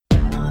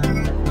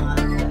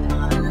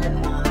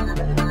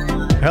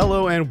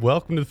Hello and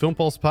welcome to the Film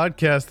Pulse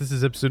Podcast. This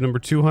is episode number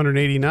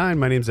 289.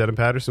 My name is Adam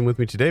Patterson. With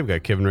me today, we've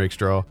got Kevin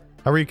Rakestraw.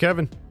 How are you,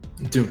 Kevin?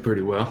 I'm doing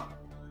pretty well.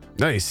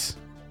 Nice.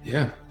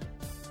 Yeah.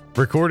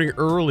 Recording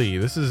early.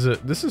 This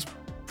is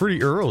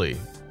pretty early.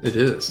 It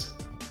is.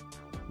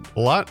 A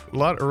lot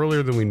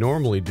earlier than we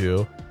normally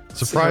do.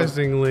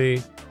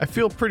 Surprisingly, I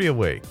feel pretty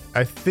awake.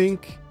 I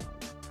think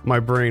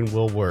my brain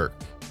will work.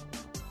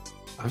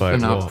 I've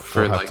been up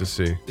for we'll have to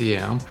see.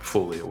 Yeah, I'm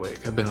fully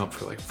awake. I've been up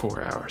for like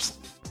 4 hours.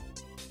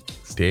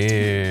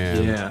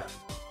 Damn. Yeah.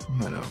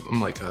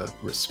 I'm like a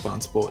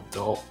responsible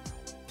adult.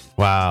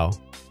 Wow.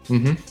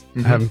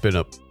 Mm-hmm. I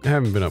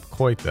haven't been up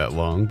quite that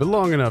long, but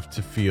long enough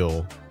to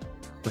feel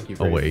like you're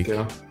ready awake. to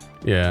go.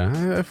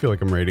 Yeah, I feel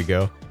like I'm ready to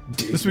go.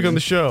 This week on the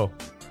show,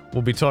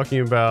 we'll be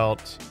talking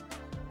about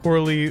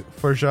Coralie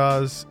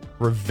Fargeat's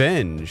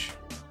Revenge,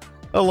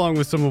 along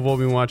with some of what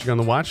we've been watching on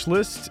the watch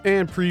list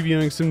and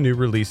previewing some new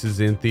releases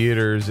in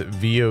theaters,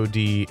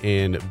 VOD,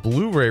 and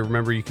Blu-ray.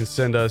 Remember, you can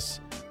send us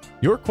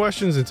your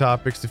questions and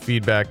topics to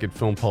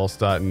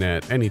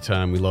feedback@filmpulse.net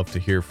anytime. We love to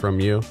hear from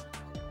you.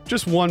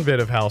 Just one bit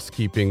of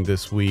housekeeping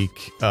this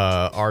week.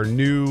 Our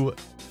new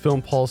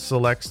Film Pulse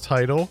Selects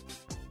title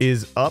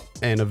is up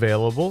and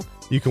available.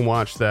 You can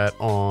watch that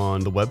on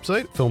the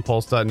website,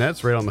 filmpulse.net.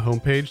 It's right on the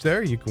homepage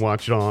there. You can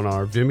watch it on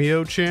our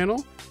Vimeo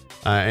channel.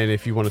 And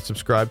if you want to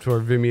subscribe to our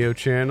Vimeo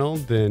channel,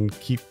 then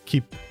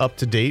keep up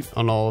to date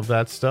on all of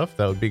that stuff.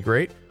 That would be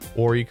great.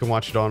 Or you can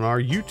watch it on our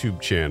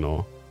YouTube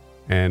channel.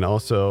 And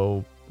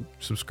also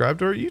subscribe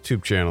to our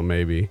YouTube channel,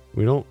 maybe.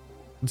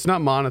 It's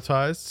not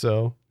monetized,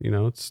 so,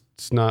 it's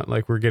not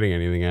like we're getting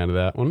anything out of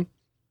that one.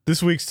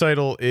 This week's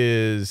title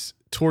is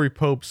Tori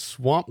Pope's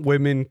Swamp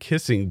Women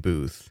Kissing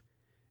Booth.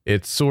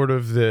 It's sort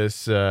of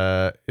this,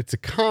 it's a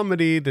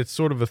comedy that's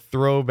sort of a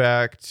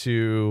throwback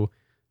to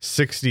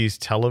 60s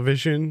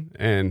television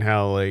and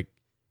how like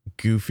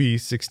goofy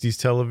 60s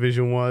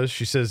television was.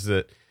 She says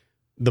that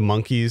the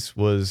Monkees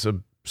was a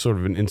sort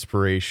of an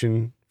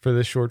inspiration for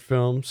this short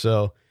film.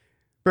 So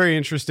very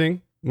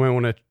interesting. You might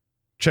want to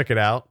check it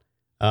out.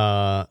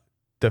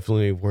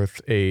 Definitely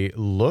worth a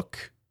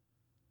look.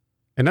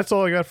 And that's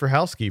all I got for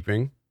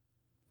housekeeping.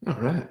 All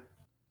right.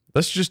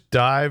 Let's just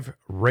dive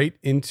right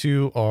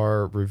into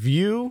our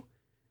review.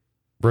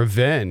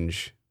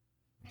 Revenge.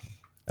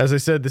 As I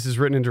said, this is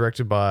written and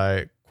directed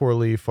by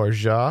Coralie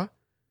Fargeat.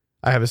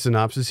 I have a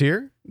synopsis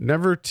here.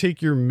 Never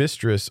take your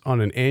mistress on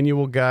an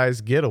annual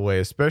guy's getaway,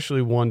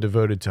 especially one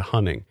devoted to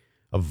hunting.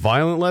 A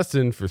violent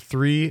lesson for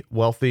 3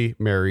 wealthy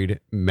married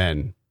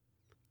men.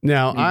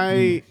 Now,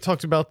 I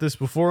talked about this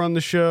before on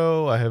the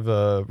show. I have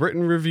a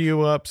written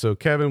review up. So,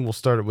 Kevin, we'll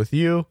start it with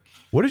you.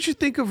 What did you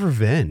think of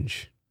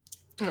Revenge?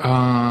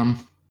 I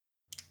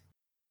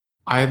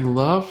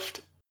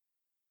loved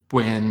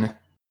when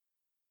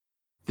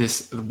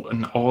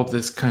all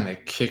this kind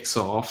of kicks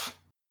off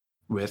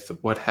with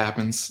what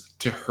happens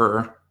to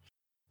her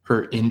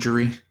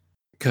injury,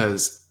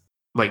 because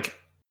like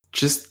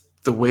just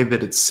the way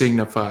that it's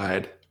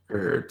signified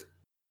or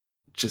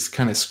just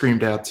kind of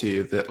screamed out to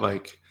you that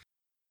like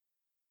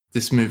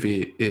this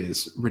movie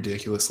is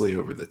ridiculously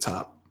over the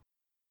top.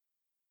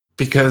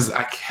 Because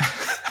I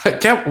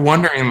kept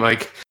wondering,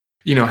 like,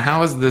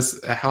 how is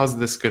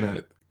this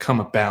gonna come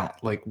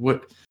about? Like,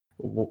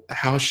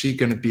 how is she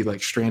gonna be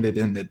like stranded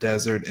in the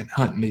desert and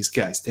hunting these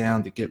guys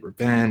down to get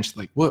revenge?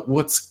 Like,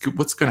 what's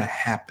gonna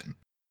happen?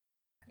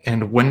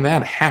 And when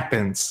that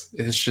happens,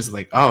 it's just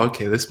like, oh,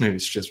 okay, this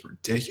movie's just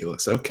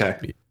ridiculous. Okay,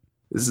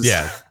 this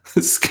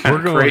is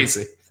kind of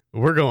crazy.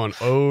 We're going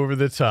over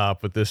the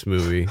top with this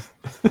movie,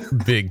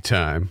 big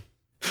time.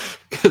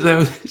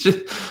 Because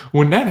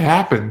when that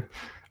happened,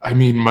 I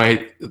mean,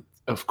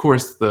 of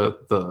course,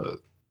 the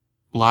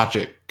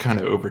logic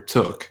kind of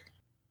overtook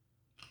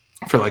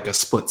for like a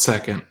split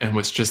second and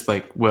was just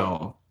like,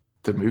 well,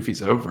 the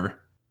movie's over.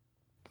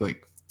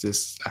 Like,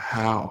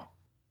 how?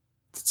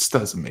 This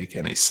doesn't make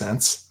any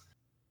sense.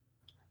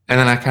 And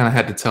then I kind of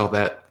had to tell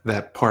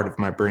that part of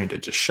my brain to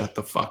just shut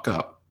the fuck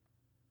up.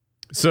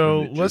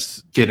 So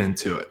let's get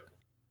into it.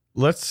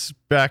 Let's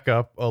back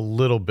up a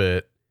little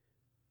bit.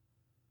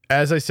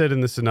 As I said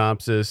in the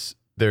synopsis,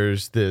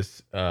 there's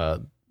this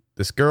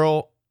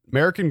girl,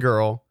 American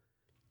girl,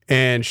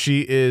 and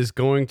she is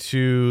going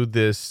to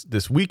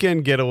this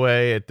weekend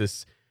getaway at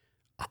this,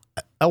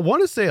 I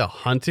want to say a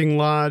hunting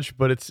lodge,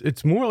 but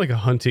it's more like a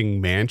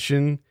hunting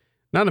mansion.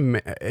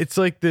 It's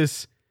like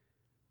this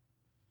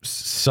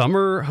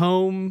summer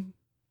home.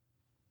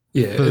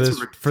 Yeah,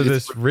 for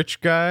this rich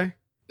guy.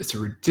 It's a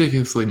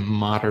ridiculously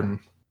modern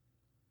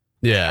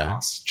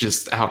house,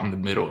 just out in the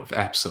middle of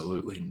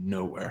absolutely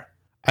nowhere.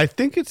 I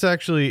think it's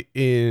actually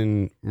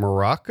in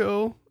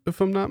Morocco, if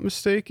I'm not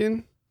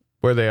mistaken,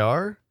 where they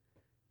are.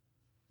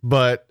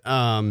 But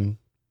so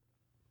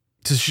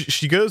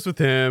she goes with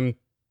him.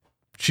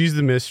 She's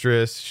the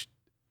mistress.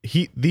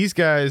 These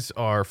guys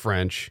are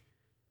French,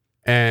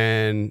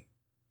 and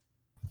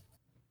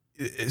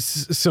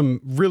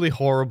some really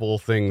horrible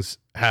things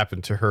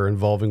happen to her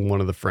involving one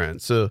of the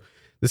friends. So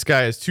this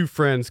guy has 2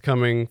 friends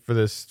coming for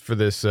this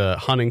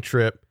hunting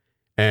trip,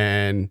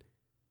 and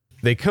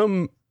they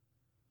come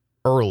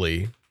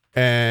early,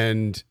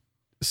 and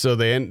so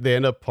they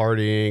end up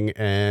partying,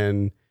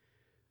 and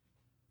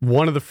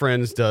one of the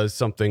friends does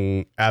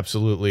something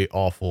absolutely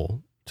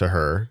awful to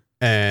her,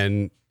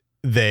 and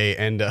they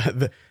end up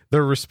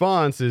their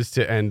response is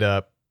to end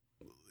up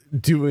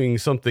doing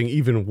something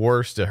even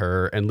worse to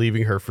her and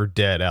leaving her for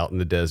dead out in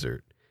the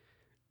desert.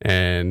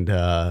 And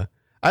I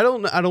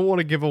don't want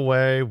to give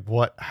away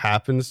what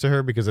happens to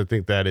her, because I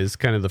think that is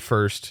kind of the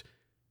first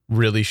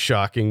really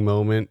shocking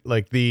moment.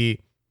 Like the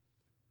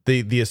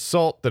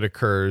assault that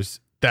occurs,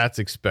 that's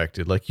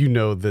expected. Like,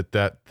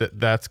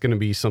 that's going to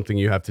be something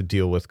you have to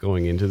deal with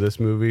going into this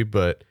movie.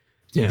 But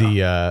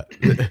the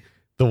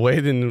way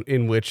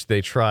in which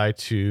they try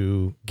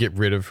to get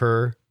rid of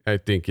her, I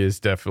think, is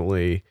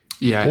definitely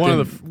one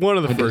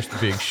of the first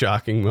big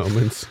shocking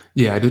moments.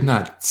 Yeah, I did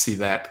not see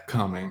that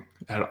coming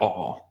at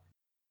all.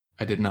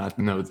 I did not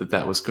know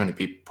that was going to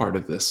be part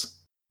of this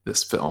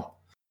film.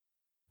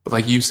 But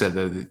like you said,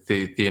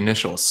 the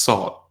initial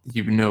assault,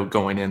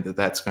 going in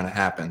that's going to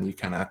happen. You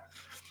kind of,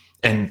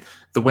 and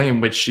the way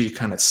in which she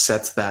kind of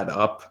sets that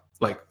up,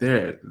 like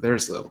there's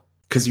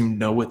because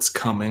it's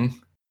coming,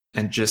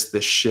 and just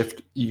the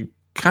shift, you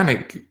kind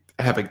of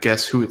have a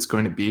guess who it's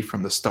going to be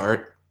from the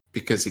start,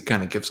 because he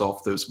kind of gives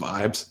off those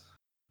vibes.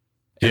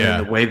 And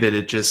then the way that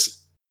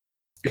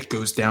it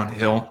goes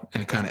downhill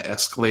and kind of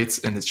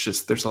escalates, and it's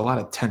just, there's a lot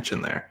of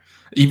tension there,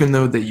 even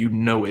though that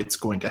it's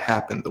going to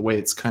happen. The way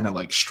it's kind of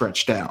like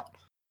stretched out,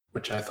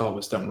 which I thought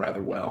was done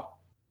rather well.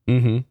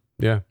 Mm-hmm.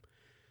 Yeah.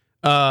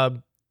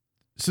 So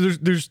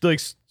there's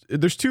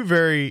two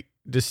very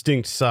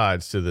distinct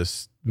sides to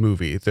this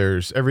movie.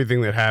 There's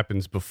everything that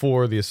happens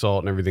before the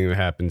assault and everything that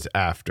happens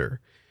after.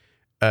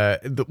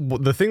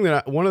 The thing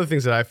one of the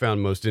things that I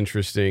found most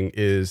interesting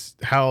is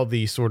how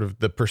the sort of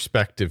the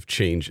perspective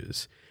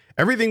changes.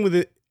 Everything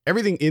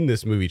in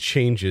this movie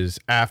changes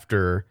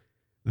after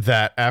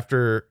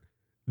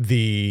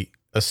the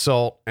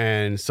assault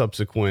and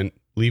subsequent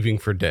leaving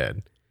for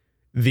dead.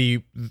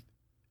 The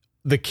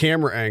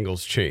camera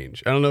angles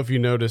change. I don't know if you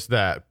noticed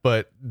that,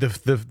 but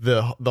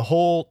the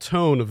whole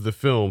tone of the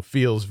film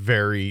feels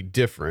very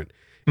different.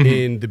 Mm-hmm.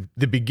 In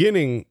the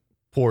beginning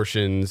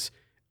portions,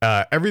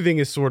 everything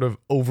is sort of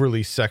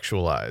overly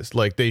sexualized.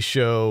 Like,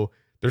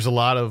 there's a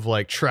lot of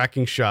like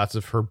tracking shots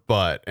of her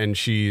butt, and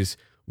she's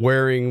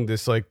wearing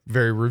this like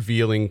very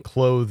revealing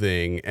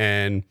clothing,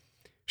 and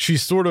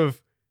it's sort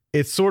of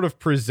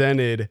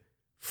presented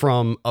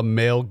from a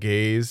male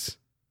gaze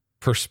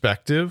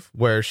perspective,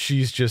 where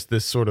she's just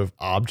this sort of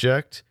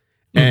object.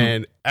 Mm-hmm.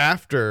 And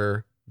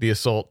after the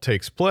assault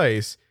takes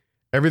place,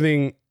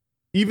 everything,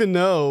 even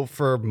though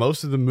for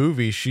most of the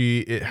movie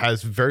it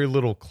has very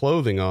little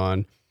clothing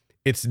on,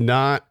 it's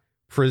not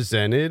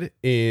presented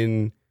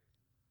in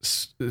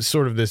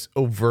sort of this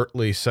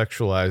overtly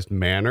sexualized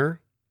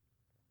manner.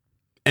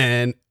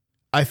 And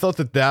I thought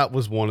that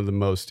was one of the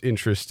most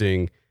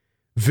interesting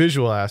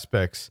visual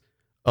aspects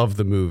of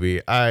the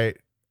movie. I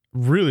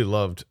really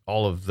loved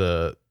all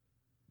the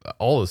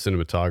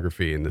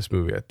cinematography in this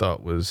movie. I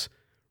thought was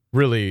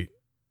really,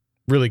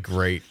 really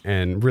great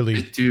and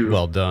really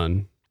well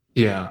done.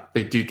 Yeah,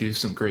 they do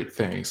some great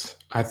things.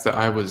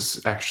 I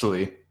was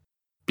actually,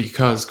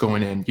 because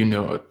going in,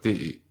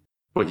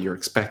 what you're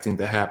expecting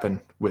to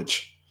happen,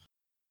 which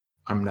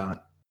I'm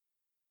not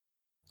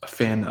a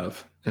fan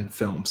of in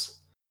films.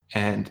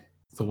 And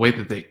the way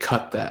that they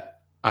cut that,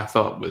 I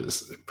thought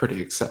was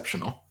pretty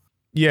exceptional.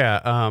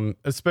 Yeah,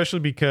 especially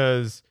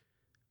because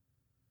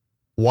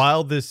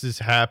while this is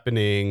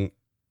happening,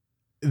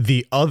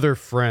 the other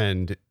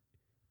friend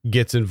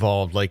gets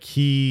involved. Like,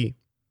 he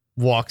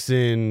walks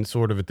in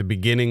sort of at the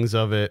beginnings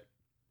of it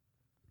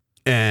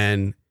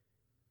and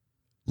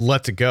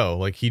lets it go.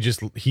 Like, he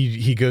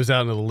goes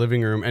out into the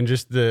living room, and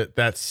just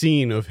that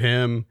scene of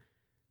him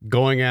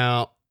going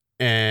out,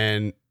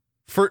 and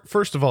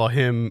first of all,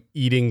 him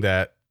eating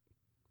that,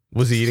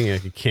 was he eating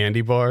like a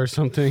candy bar or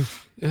something?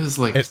 It was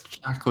like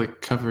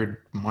chocolate covered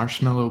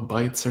marshmallow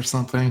bites or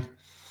something.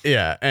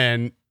 Yeah,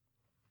 and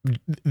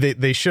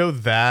they show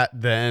that,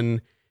 then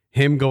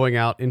him going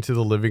out into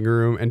the living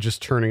room and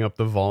just turning up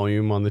the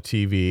volume on the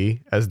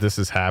TV as this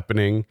is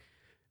happening.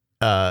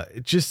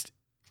 It just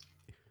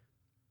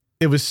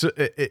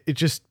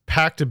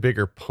packed a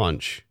bigger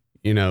punch,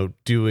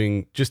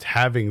 just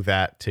having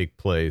that take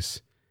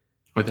place.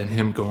 Or then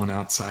him going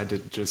outside to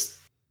just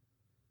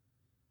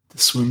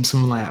swim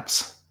some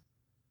laps.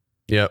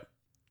 Yep.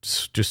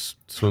 Just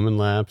swimming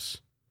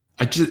laps.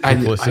 I did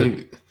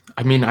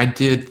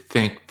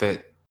think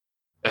that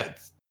at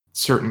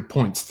certain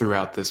points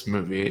throughout this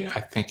movie, I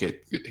think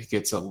it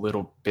gets a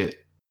little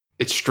bit,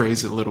 it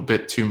strays a little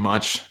bit too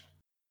much,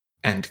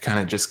 and kind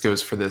of just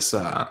goes for this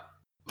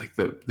like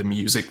the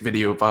music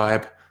video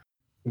vibe,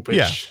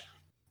 which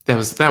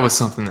that was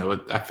something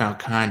that I found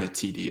kind of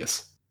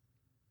tedious.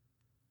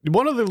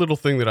 One other little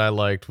thing that I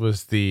liked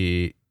was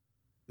the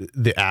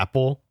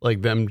apple,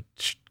 like them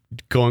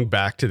going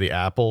back to the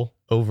apple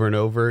over and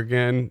over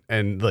again,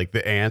 and like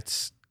the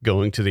ants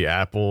going to the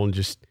apple and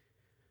just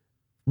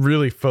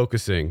really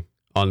focusing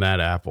on that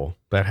apple,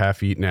 that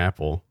half-eaten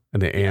apple,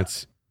 and the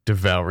ants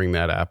devouring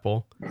that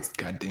apple. These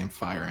goddamn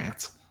fire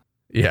ants.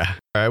 Yeah,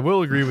 I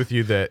will agree with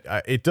you that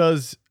it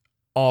does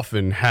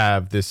often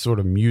have this sort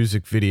of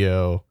music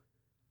video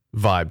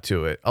vibe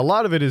to it. A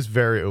lot of it is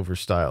very over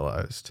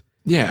stylized.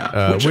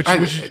 Yeah,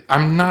 which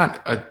I'm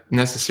not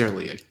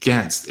necessarily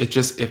against.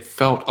 It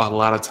felt a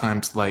lot of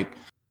times like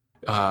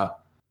the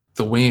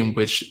way in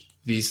which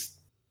these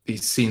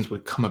scenes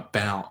would come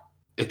about.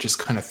 It just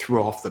kind of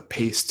threw off the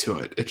pace to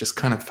it. It just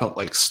kind of felt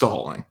like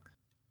stalling.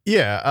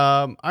 Yeah,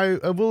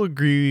 I will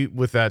agree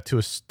with that to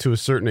a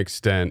certain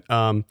extent.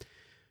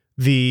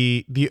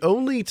 The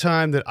only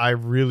time that I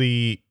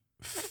really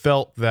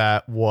felt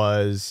that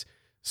was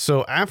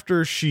so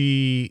after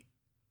she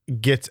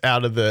gets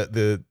out of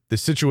the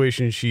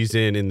situation she's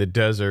in the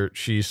desert,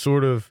 she's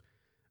sort of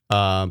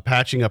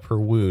patching up her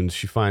wounds.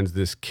 She finds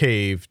this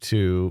cave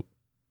to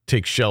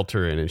take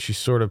shelter in, and she's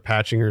sort of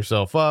patching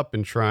herself up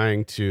and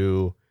trying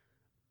to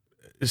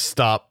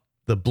stop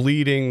the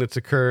bleeding that's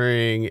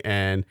occurring.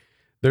 And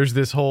there's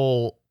this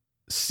whole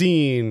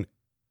scene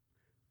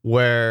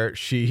where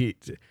she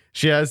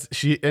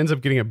ends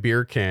up getting a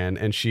beer can,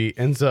 and she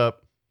ends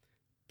up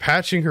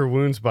patching her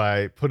wounds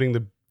by putting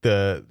the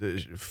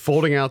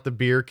folding out the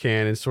beer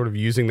can and sort of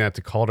using that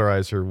to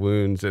cauterize her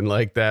wounds. And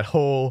like that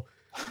whole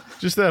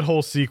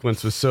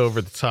sequence was so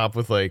over the top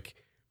with like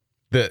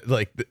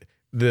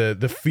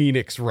the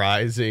phoenix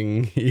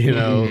rising, you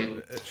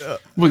know.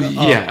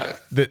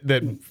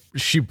 That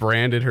she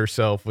branded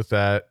herself with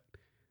that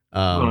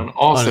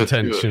also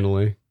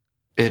unintentionally.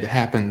 It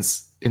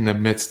happens in the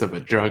midst of a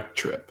drug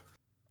trip.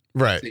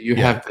 Right. So you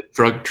have the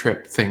drug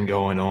trip thing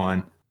going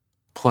on,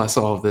 plus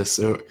all of this,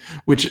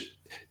 which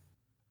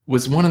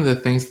was one of the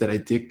things that I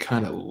did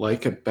kind of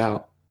like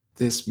about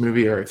this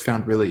movie, or I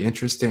found really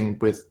interesting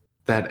with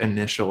that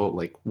initial,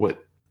 like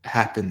what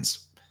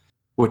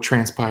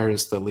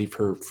transpires to leave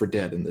her for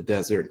dead in the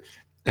desert.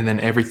 And then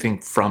everything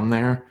from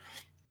there,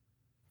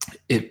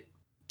 it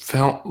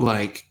felt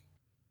like,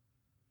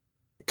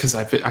 because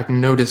I've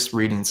noticed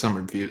reading some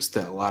reviews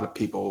that a lot of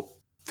people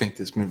think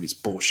this movie's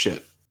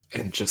bullshit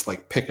and just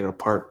like pick it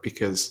apart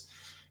because,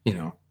 you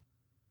know,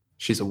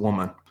 she's a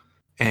woman.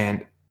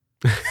 And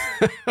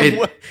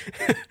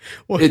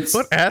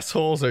what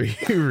assholes are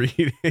you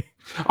reading?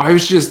 I'm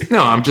just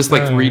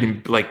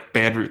reading like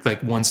bad,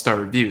 like 1-star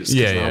reviews.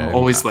 I'm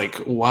always like,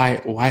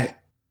 why?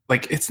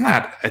 Like, it's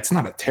not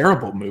a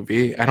terrible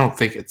movie. I don't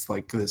think it's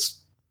like this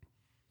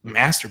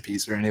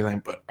masterpiece or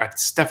anything, but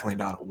it's definitely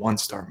not a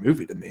 1-star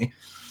movie to me.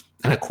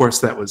 And of course,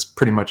 that was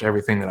pretty much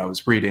everything that I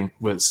was reading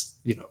was,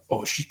 you know,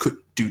 oh, she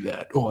couldn't do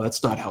that. Oh,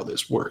 that's not how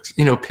this works.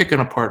 You know, picking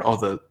apart all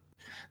the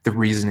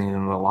reasoning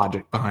and the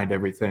logic behind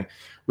everything,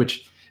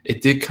 which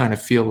it did kind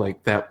of feel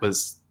like that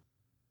was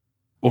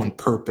on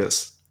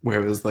purpose,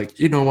 where it was like,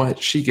 you know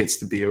what, she gets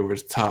to be over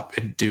the top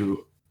and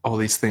do all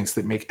these things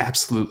that make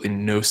absolutely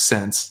no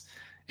sense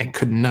and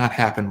could not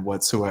happen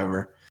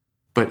whatsoever.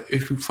 But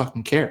who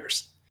fucking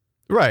cares?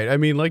 Right. I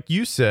mean, like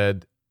you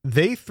said,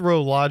 they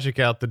throw logic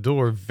out the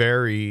door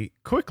very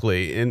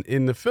quickly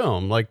in the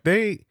film. Like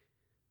they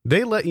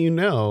let you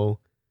know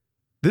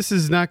this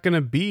is not going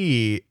to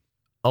be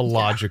a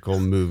logical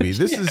movie.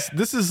 This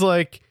is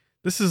like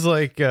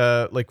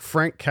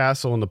Frank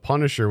Castle in The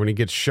Punisher when he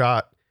gets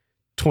shot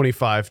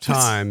 25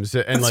 times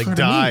and like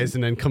dies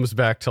and then comes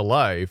back to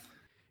life.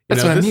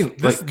 That's what I mean.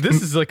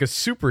 This is like a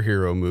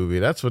superhero movie.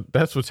 That's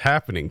what's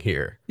happening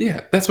here.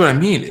 Yeah, that's what I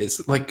mean.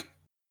 Is like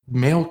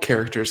male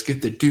characters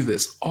get to do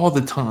this all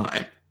the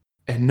time,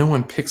 and no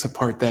one picks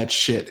apart that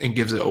shit and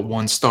gives it a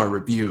 1-star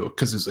review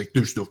because it's like,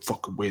 there's no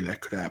fucking way that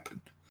could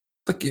happen.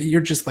 Like,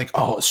 you're just like,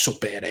 oh, it's so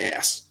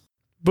badass.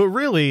 But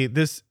really,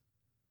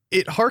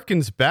 it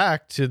harkens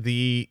back to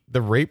the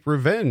rape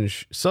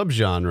revenge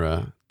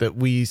subgenre that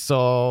we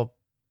saw,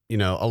 you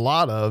know, a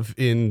lot of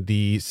in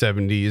the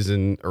 70s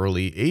and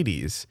early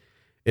 80s.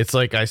 It's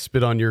like I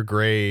Spit on Your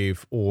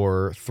Grave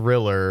or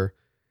Thriller,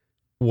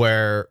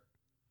 where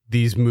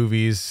these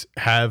movies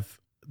have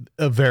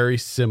a very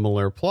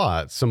similar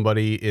plot.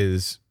 Somebody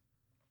is,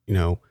 you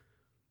know,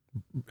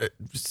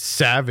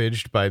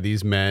 savaged by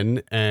these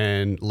men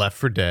and left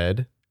for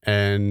dead,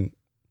 and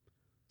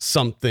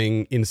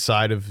something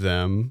inside of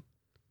them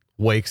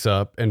wakes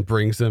up and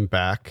brings them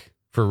back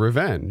for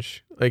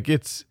revenge. Like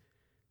this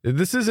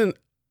isn't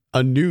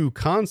a new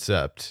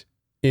concept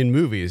in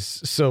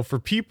movies. So for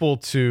people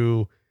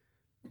to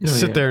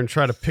sit there and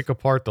try to pick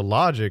apart the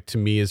logic, to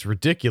me, is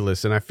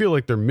ridiculous. And I feel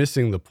like they're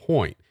missing the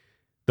point.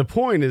 The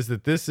point is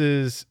that this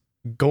is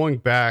going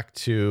back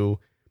to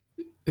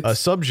a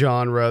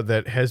subgenre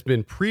that has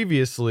been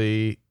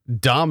previously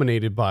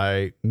dominated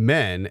by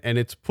men, and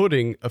it's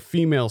putting a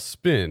female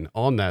spin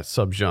on that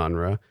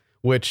subgenre,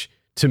 which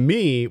to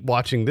me,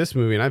 watching this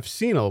movie, and I've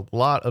seen a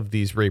lot of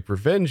these rape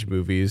revenge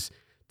movies,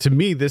 to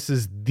me, this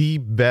is the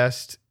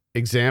best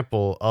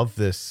example of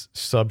this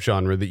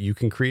subgenre that you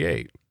can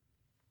create.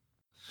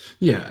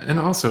 Yeah, and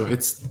also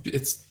it's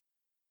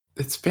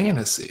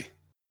fantasy.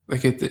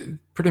 Like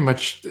it pretty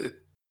much,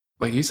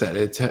 like you said,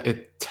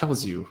 it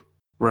tells you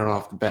right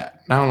off the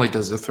bat. Not only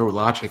does it throw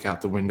logic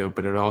out the window,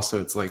 but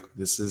it's like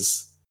this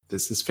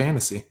is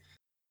fantasy.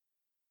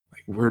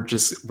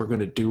 we're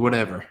gonna do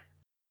whatever.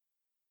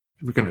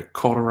 We're gonna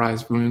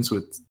cauterize wounds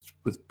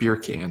with beer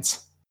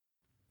cans,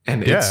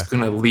 and it's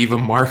gonna leave a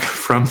mark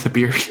from the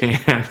beer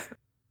can.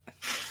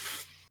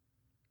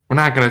 We're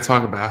not gonna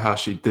talk about how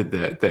she did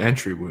the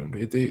entry wound.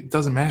 It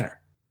doesn't matter.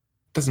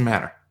 It doesn't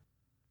matter.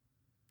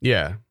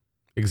 Yeah,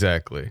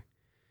 exactly.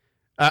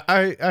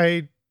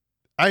 I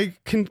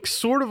can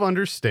sort of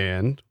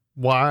understand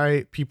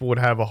why people would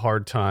have a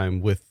hard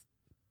time with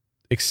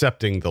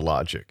accepting the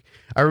logic.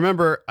 I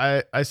remember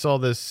I saw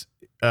this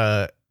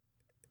in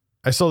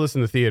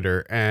the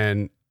theater,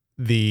 and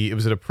it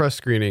was at a press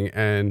screening,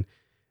 and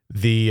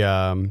the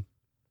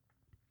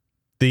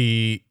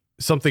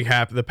something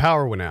happened. The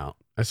power went out.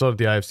 I saw it at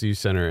the IFCU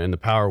Center, and the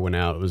power went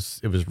out.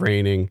 It was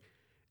raining,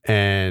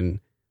 and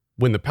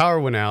when the power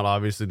went out,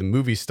 obviously the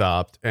movie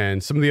stopped,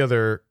 and some of the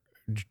other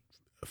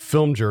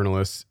film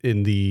journalists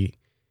in the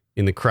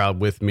crowd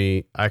with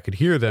me, I could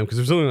hear them because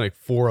there's only like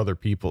 4 other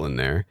people in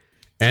there,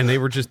 and they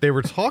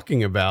were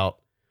talking about,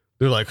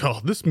 they're like,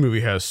 oh, this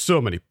movie has so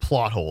many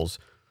plot holes.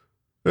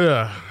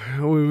 Yeah,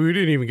 we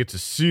didn't even get to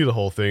see the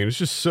whole thing. There's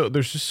just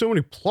so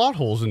many plot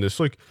holes in this.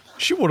 Like,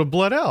 she would have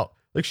bled out.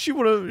 Like, she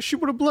would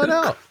have bled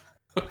out.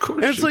 Of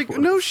course. And it's like,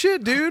 no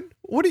shit, dude.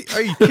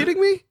 Are you kidding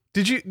me?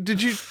 Did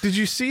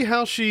you see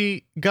how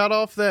she got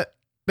off that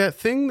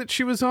thing that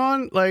she was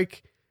on?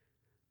 Like,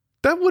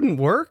 that wouldn't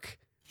work.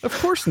 Of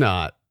course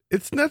not.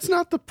 That's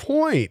not the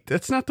point.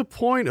 That's not the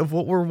point of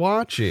what we're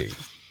watching.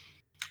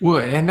 Well,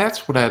 and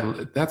that's what I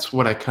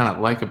kind of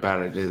like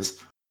about it is,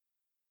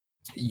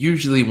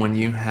 usually when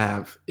you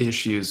have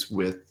issues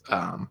with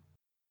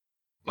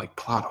like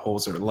plot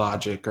holes or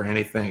logic or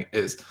anything,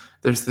 is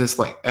there's this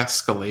like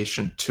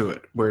escalation to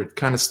it where it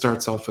kind of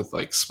starts off with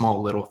like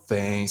small little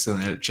things, and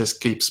then it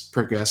just keeps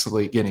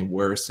progressively getting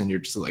worse, and you're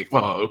just like,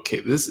 well, okay,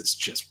 this is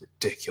just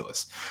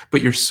ridiculous.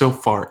 But you're so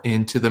far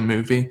into the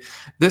movie.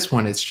 This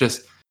one, it's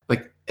just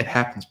like, it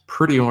happens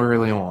pretty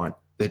early on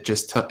that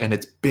just and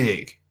it's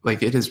big.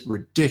 Like, it is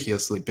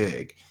ridiculously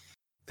big,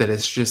 that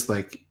it's just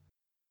like,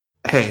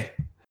 hey,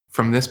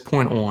 from this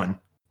point on,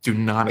 do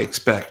not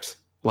expect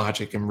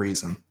logic and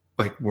reason.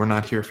 Like, we're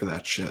not here for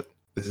that shit.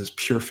 This is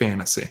pure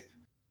fantasy.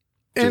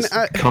 Just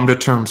come to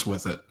terms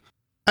with it.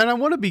 And I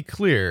want to be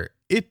clear,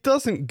 it's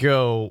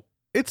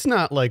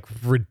not like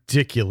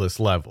ridiculous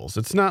levels.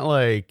 It's not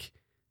like,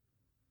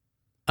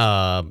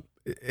 I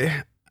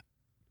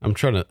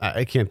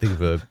can't think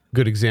of a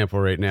good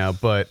example right now,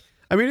 but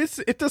I mean,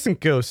 it doesn't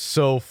go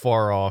so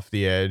far off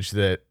the edge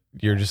that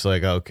you're just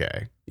like,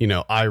 okay,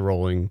 eye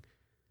rolling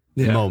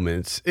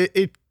moments.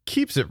 It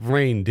keeps it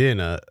reined in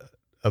a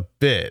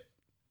bit.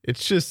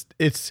 It's just,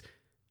 it's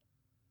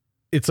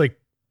like,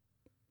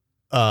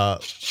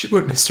 she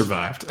wouldn't have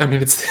survived. I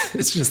mean, it's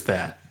just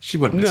that she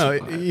wouldn't have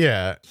survived.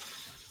 Yeah,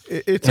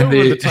 it's over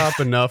the top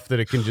enough that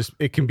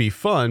it can be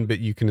fun, but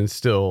you can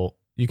still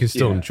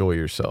enjoy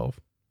yourself.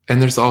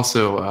 And there's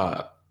also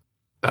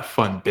a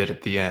fun bit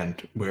at the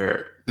end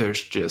where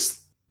there's just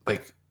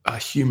like, a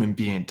human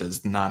being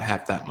does not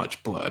have that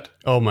much blood.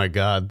 Oh my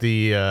God.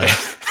 Yeah,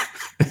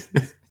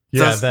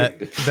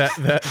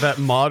 that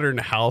modern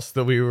house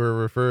that we were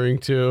referring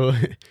to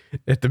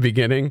at the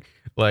beginning,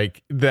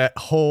 like, that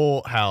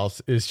whole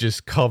house is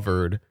just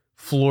covered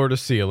floor to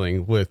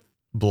ceiling with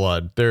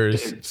blood.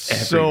 There's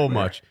so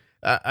much.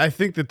 I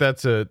think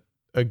that's a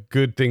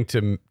good thing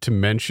to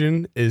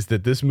mention, is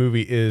that this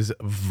movie is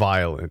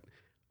violent.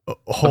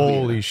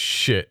 Holy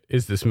shit,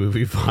 is this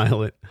movie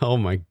violent? Oh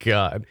my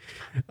God.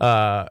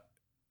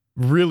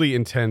 Really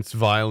intense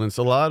violence.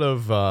 A lot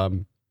of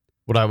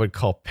what I would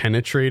call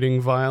penetrating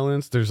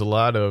violence. There's a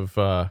lot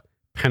of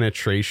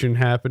penetration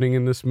happening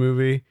in this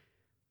movie.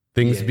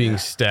 Things being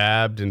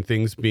stabbed and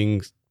things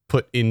being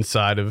put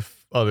inside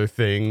of other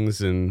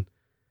things, and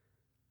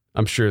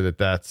I'm sure that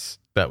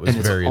was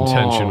very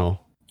intentional.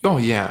 Oh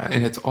yeah,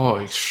 and it's all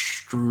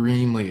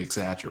extremely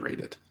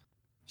exaggerated.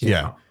 You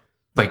know?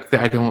 Like,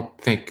 I don't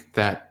think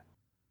that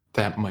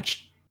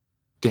much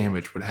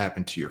damage would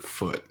happen to your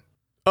foot.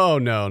 Oh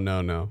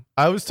no!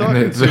 I was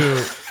talking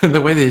to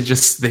the way they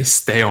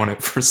stay on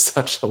it for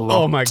such a long.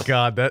 Oh my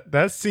God,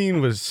 that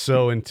scene was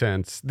so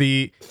intense.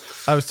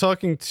 I was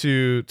talking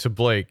to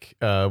Blake,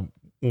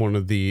 one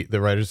of the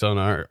writers on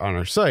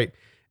our site,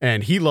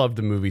 and he loved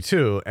the movie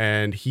too.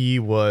 And he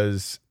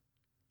was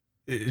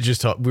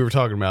we were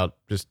talking about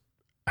just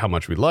how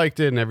much we liked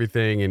it and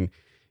everything, and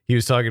he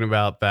was talking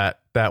about that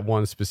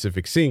one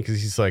specific scene,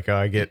 because he's like,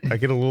 I get a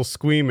little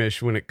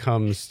squeamish when it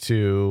comes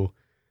to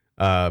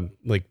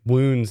like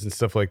wounds and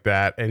stuff like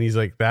that. And he's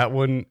like, that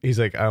one, he's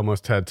like, I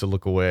almost had to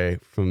look away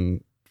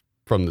from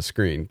the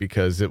screen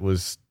because it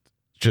was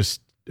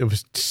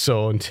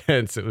so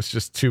intense. It was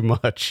just too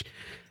much.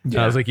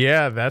 Yeah. I was like,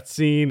 yeah, that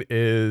scene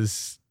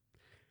is,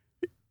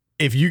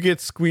 if you get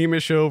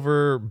squeamish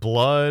over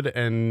blood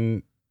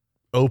and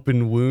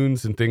open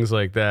wounds and things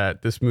like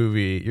that, this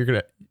movie, you're going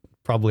to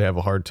probably have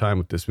a hard time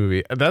with this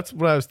movie. That's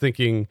what I was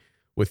thinking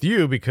with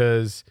you,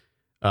 because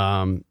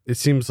it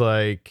seems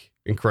like,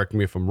 and correct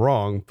me if I'm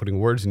wrong, putting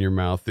words in your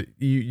mouth, that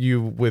you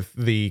with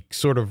the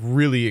sort of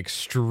really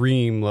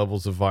extreme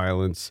levels of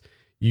violence,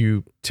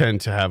 you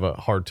tend to have a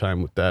hard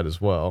time with that as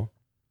well.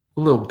 A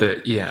little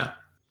bit, yeah.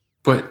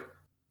 But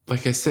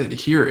like I said,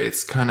 here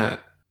it's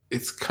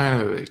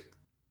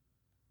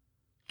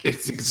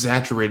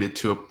exaggerated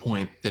to a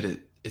point that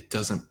it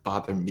doesn't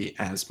bother me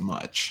as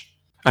much.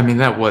 I mean,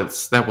 that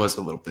was a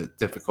little bit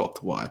difficult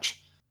to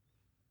watch.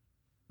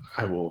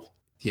 I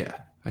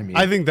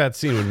think that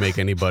scene would make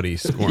anybody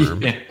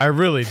squirm. Yeah. I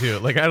really do.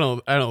 Like, I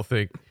don't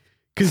think,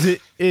 because it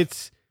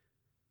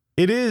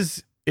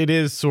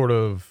is sort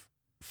of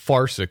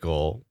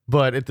farcical,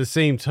 but at the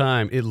same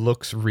time, it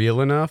looks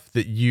real enough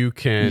that you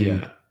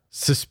can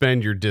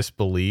suspend your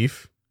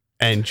disbelief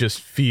and just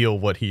feel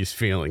what he's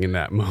feeling in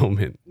that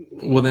moment.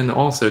 Well, then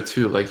also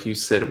too, like you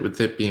said, with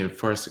it being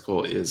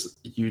farcical, is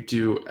you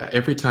do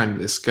every time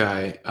this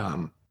guy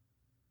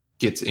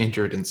gets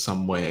injured in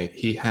some way,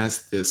 he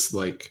has this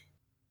like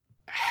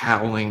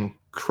howling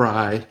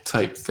cry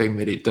type thing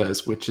that he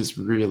does, which is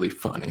really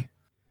funny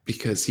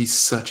because he's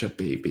such a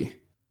baby.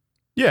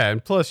 Yeah,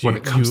 and plus when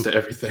it comes to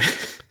everything.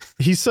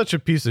 He's such a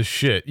piece of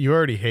shit. You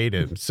already hate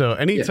him. So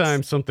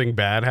anytime something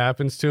bad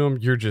happens to him,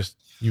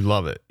 you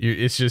love it.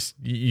 It's just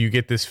you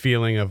get this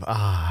feeling of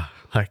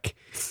like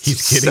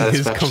he's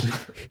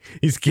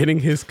getting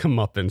his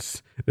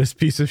comeuppance. This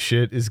piece of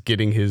shit is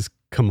getting his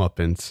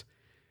comeuppance.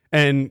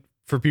 And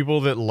for people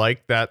that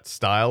like that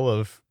style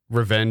of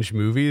revenge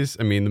movies,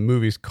 I mean, the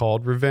movie's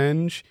called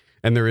Revenge,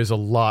 and there is a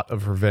lot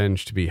of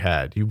revenge to be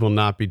had. You will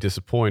not be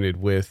disappointed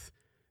with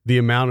the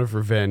amount of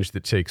revenge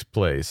that takes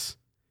place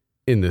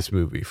in this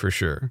movie, for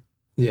sure.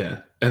 Yeah,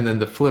 and then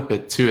to flip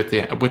it too at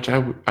the end, which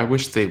I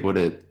wish she would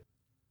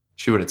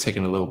have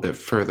taken a little bit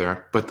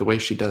further, but the way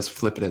she does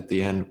flip it at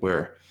the end,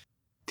 where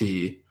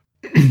the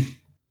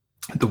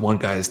one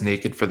guy is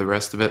naked for the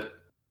rest of it.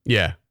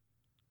 Yeah,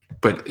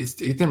 but it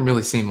didn't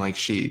really seem like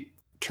she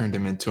turned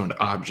him into an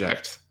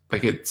object.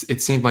 Like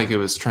it seemed like it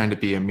was trying to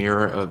be a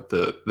mirror of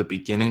the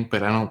beginning,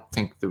 but I don't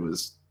think it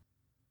was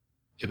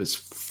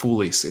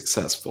fully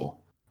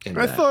successful in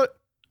that.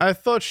 I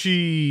thought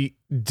she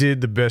did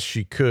the best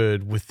she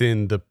could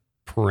within the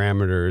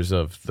parameters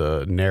of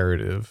the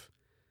narrative.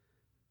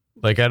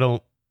 Like, I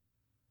don't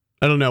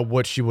know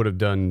what she would have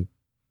done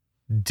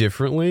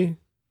differently.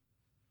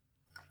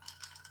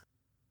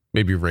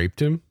 Maybe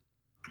raped him.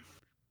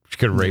 She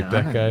could have raped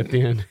that guy at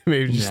the end.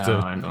 Maybe just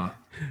I know.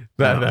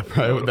 That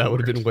would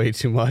have been way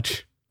too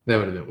much. That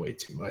would have been way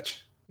too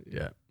much.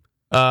 Yeah.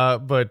 I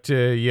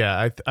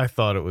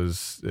thought it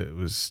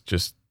was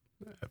just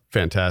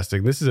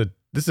fantastic. This is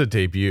a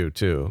debut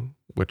too,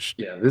 which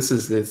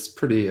it's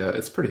pretty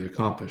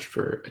accomplished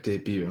for a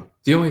debut.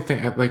 The only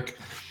thing I like,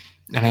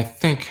 and I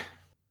think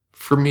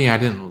for me, I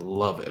didn't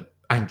love it.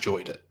 I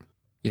enjoyed it.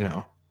 You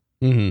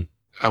know,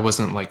 I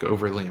wasn't like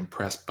overly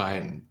impressed by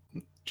it and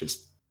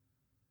just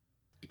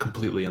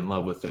completely in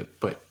love with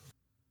it. But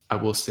I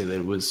will say that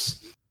it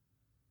was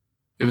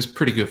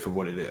pretty good for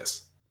what it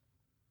is.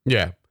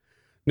 Yeah.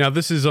 Now,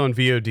 this is on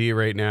VOD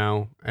right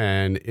now,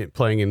 and it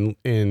playing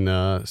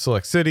in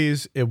select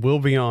cities. It will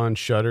be on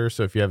Shudder,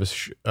 so if you have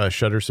a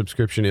Shudder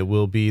subscription, it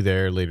will be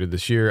there later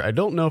this year. I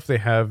don't know if they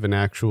have an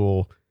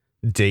actual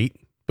date,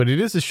 but it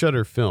is a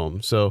Shudder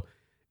film, so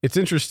it's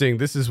interesting.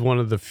 This is one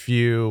of the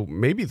few,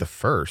 maybe the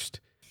first,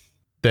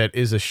 that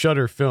is a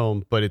Shudder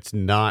film, but it's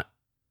not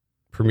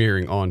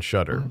premiering on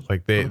Shudder.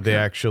 Like they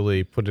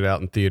actually put it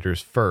out in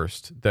theaters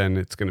first, then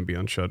it's going to be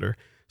on Shudder.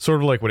 Sort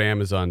of like what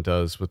Amazon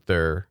does with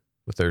their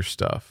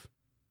stuff.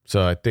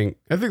 So I think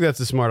that's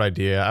a smart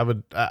idea.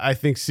 I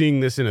think seeing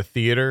this in a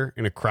theater,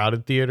 in a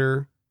crowded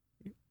theater,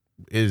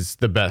 is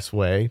the best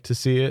way to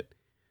see it,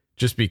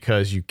 just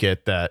because you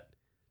get that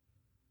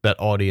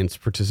audience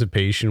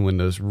participation when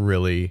those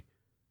really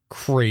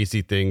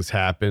crazy things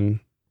happen.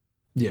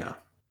 Yeah.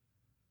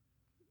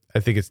 I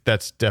think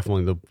that's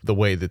definitely the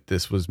way that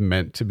this was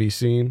meant to be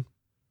seen.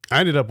 I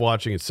ended up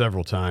watching it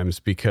several times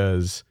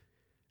because,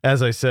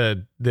 as I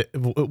said,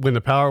 when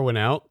the power went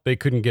out, they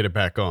couldn't get it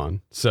back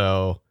on.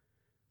 So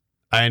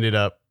I ended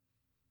up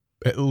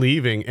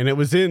leaving, and it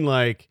was in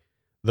like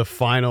the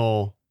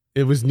final.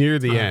 It was near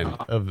the end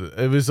of.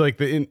 It was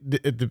like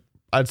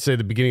I'd say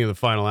the beginning of the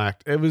final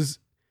act. It was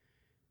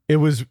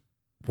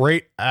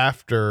right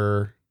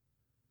after.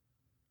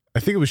 I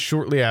think it was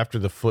shortly after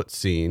the foot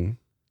scene,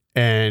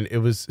 and it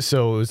was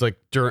like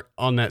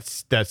on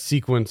that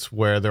sequence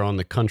where they're on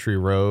the country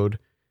road.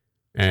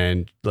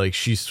 And like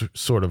she's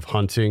sort of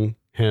hunting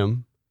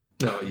him.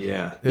 Oh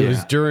yeah. It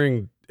was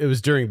during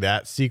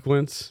that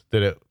sequence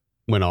that it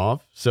went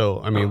off.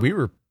 So I mean, we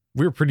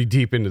were pretty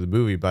deep into the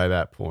movie by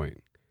that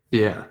point.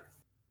 Yeah.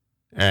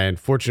 And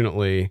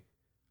fortunately,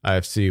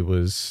 IFC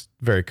was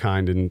very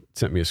kind and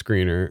sent me a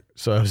screener,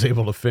 so I was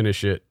able to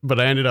finish it. But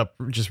I ended up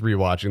just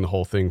rewatching the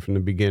whole thing from the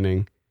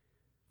beginning,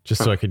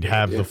 just so I could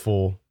have the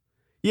full.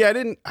 Yeah, I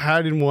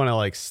didn't want to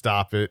like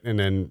stop it and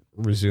then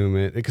resume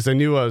it because I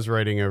knew I was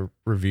writing a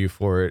review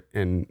for it,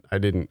 and I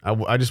didn't.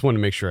 I just wanted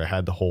to make sure I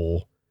had the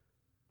whole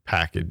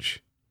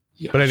package.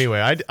 Yes. But anyway,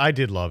 I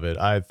did love it.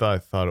 I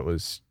thought it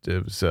was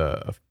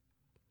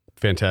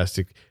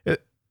fantastic.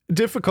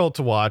 Difficult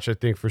to watch, I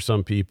think, for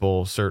some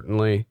people,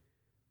 certainly,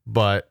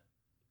 but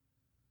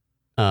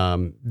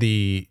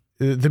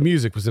The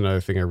music was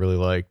another thing I really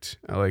liked.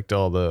 I liked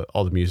all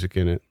the music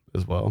in it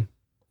as well.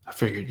 I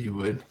figured you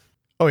would.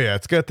 Oh yeah,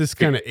 it's got this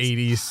kind of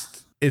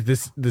 80s.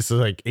 This is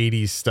like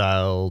 80s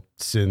style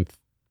synth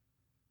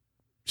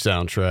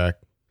soundtrack.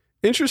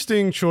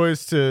 Interesting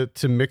choice to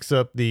mix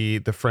up the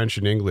French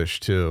and English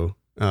too.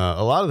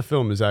 A lot of the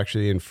film is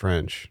actually in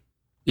French.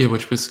 Yeah,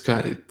 which was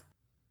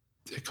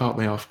it caught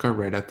me off guard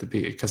right at the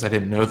beat because I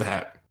didn't know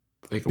that.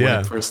 Like when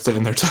I first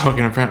and they're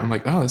talking in French, I'm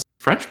like, oh, this is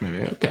a French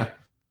movie. Okay.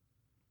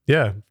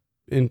 Yeah,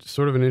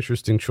 sort of an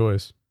interesting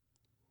choice.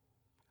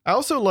 I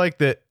also like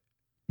that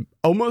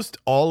almost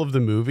all of the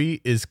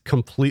movie is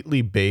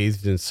completely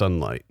bathed in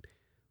sunlight.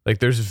 Like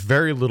there's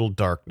very little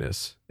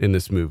darkness in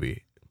this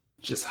movie.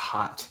 Just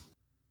hot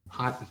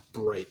and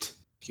bright.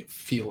 You can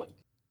feel it.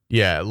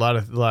 Yeah, a lot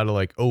of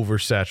like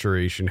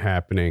oversaturation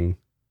happening.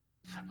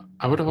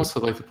 I would have also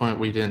liked to point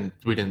we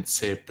didn't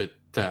say it, but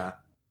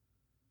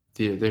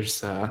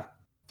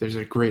there's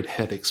a great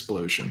head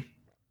explosion,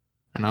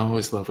 and I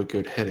always love a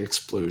good head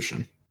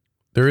explosion.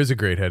 There is a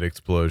great head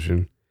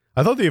explosion.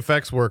 I thought the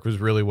effects work was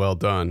really well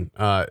done,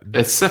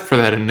 except for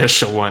that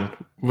initial one.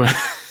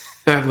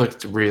 That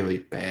looked really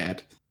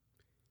bad.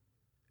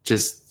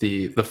 Just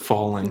the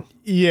falling.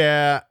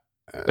 Yeah,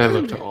 that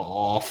looked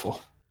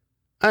awful.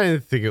 I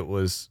didn't think it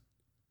was.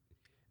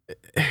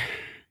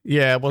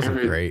 Yeah, it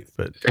wasn't great,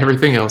 but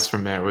everything else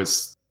from there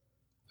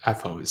I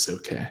thought was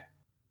okay.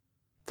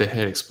 The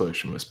head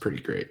explosion was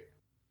pretty great.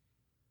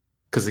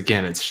 Because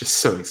again, it's just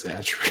so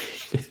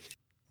exaggerated.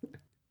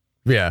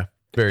 Yeah,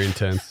 very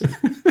intense.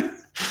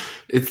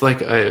 It's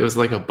like it was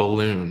like a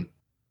balloon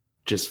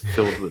just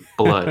filled with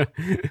blood.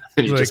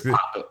 And you just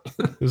pop it.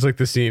 It was like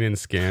the scene in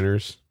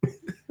Scanners.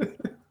 But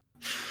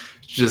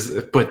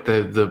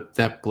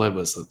that blood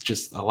was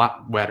just a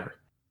lot wetter.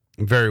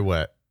 Very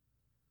wet.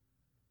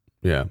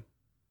 Yeah.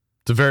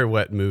 It's a very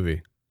wet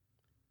movie.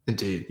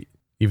 Indeed.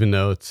 Even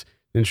though it's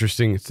an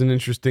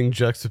interesting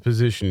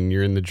juxtaposition.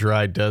 You're in the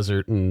dry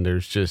desert and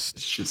there's it's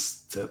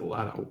just a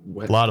lot of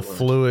wet a lot of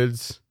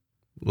fluids,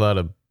 a lot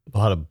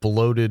of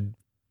bloated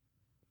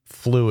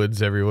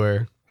fluids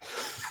everywhere.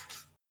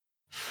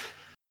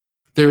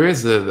 There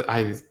is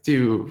I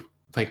do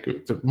like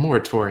the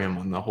moratorium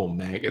on the whole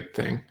maggot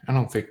thing. I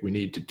don't think we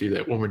need to do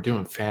that when we're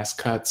doing fast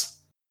cuts,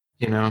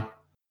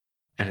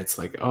 and it's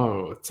like,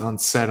 oh, it's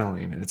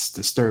unsettling and it's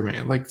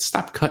disturbing. Like,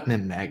 stop cutting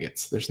in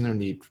maggots. There's no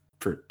need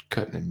for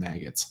cutting in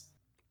maggots.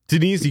 It's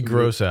an easy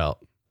gross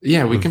out.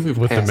 Yeah, we can move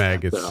with past the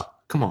maggots. That,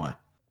 come on.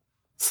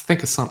 Let's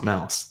think of something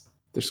else.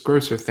 There's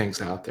grosser things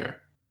out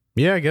there.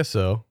 Yeah, I guess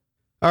so.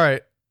 All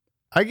right.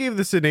 I gave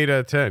this an 8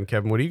 out of 10.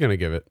 Kevin, what are you going to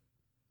give it?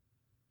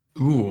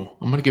 Ooh,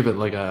 I'm going to give it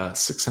like a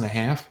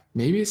 6.5.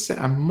 Maybe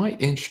I might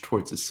inch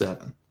towards a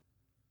 7.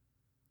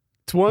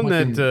 It's one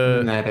that...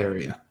 in that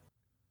area.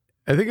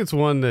 I think it's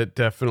one that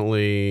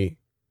definitely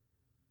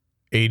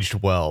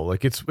aged well.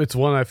 Like it's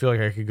one I feel like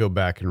I could go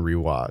back and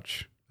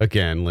rewatch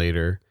again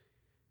later.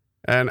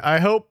 And I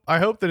hope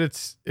that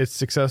it's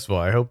successful.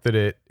 I hope that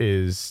it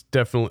is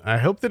definitely. I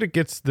hope that it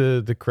gets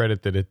the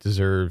credit that it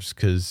deserves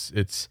because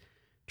it's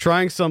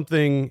trying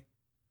something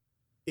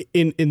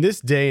in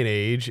this day and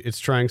age. It's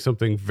trying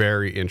something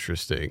very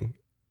interesting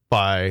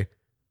by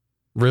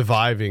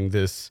reviving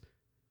the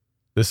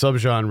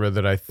subgenre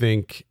that I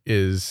think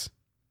is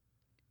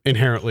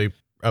inherently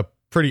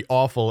pretty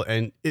awful,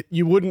 and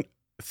you wouldn't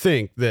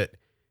think that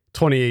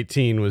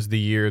 2018 was the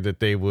year that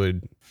they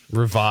would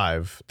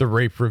revive the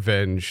rape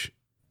revenge.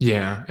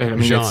 Yeah, and I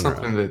mean genre. It's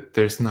something that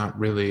there's not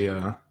really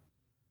an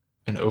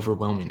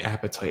overwhelming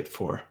appetite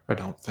for. I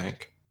don't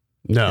think.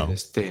 No, in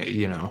this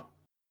day,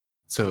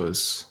 So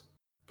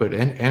but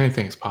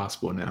anything's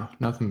possible now.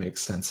 Nothing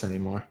makes sense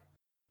anymore.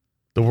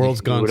 The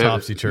world's gone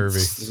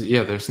topsy-turvy.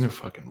 Yeah, there's no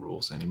fucking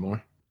rules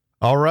anymore.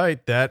 All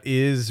right, that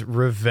is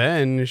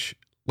Revenge.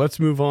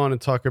 Let's move on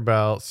and talk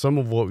about some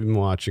of what we've been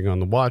watching on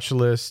the watch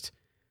list.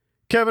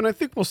 Kevin, I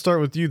think we'll start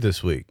with you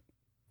this week.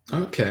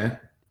 Okay.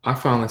 I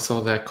finally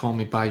saw that Call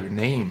Me By Your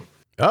Name.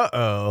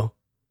 Uh-oh.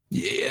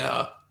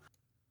 Yeah.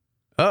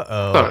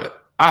 Uh-oh.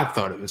 I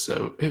thought it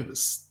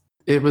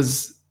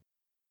was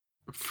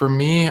for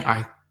me,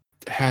 I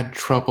had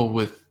trouble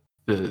with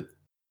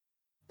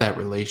that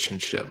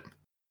relationship.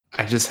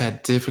 I just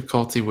had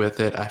difficulty with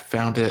it. I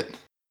found it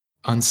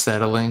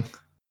unsettling,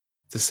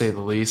 to say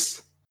the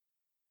least.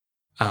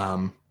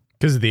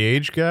 Because of the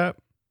age gap?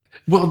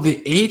 Well,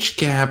 the age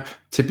gap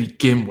to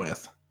begin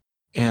with.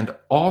 And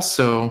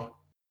also,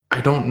 I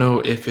don't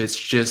know if it's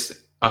just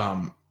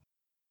how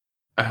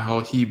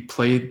he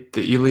played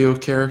the Elio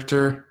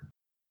character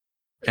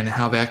and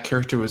how that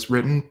character was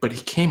written, but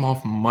he came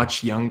off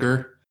much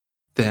younger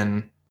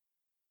than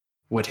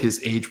what his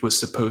age was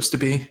supposed to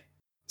be.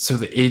 So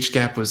the age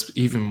gap was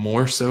even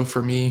more so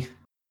for me.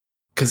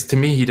 Because to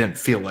me, he didn't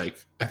feel like,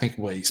 I think,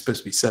 he's supposed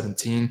to be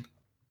 17?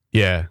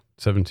 Yeah,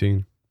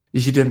 17.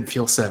 He didn't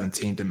feel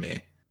 17 to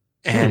me.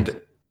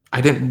 And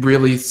I didn't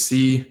really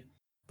see,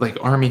 like,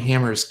 Armie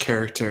Hammer's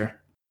character.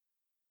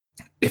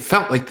 It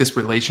felt like this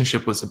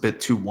relationship was a bit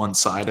too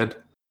one-sided,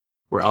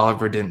 where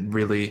Oliver didn't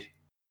really,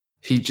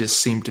 he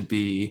just seemed to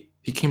be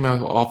he came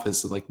out off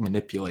as like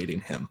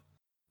manipulating him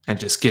and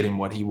just getting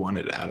what he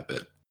wanted out of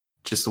it,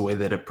 just the way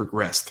that it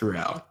progressed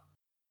throughout.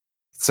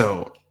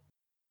 So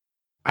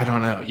I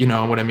don't know, you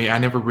know what I mean? I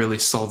never really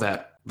saw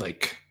that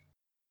like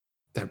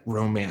that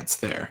romance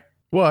there.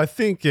 Well, I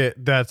think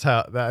that's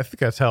how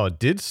it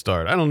did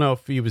start. I don't know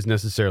if he was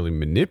necessarily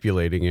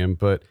manipulating him,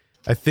 but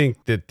I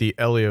think that the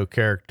Elio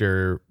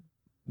character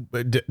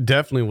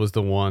definitely was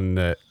the one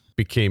that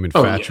became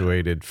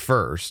infatuated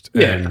first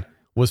and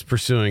was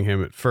pursuing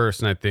him at first.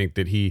 And I think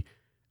that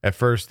at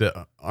first,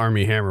 the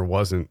Armie Hammer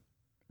wasn't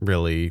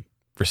really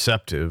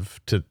receptive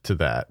to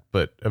that,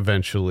 but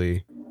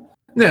eventually,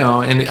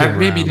 no, and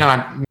maybe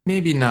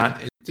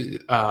not.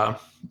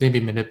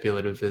 Maybe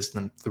manipulative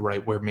isn't the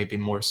right word. Maybe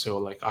more so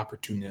like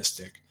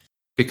opportunistic,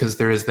 because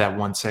there is that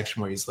one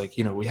section where he's like,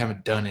 you know, we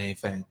haven't done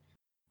anything,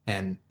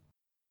 and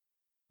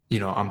you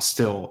know, I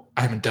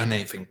haven't done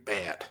anything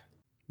bad.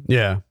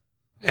 Yeah,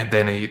 and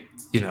then he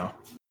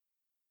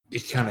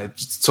kind of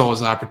saw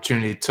his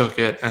opportunity, took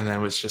it, and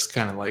then was just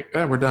kind of like,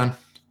 we're done.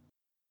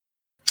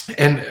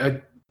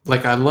 And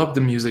I love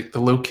the music.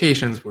 The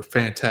locations were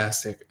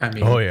fantastic. I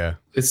mean,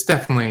 it's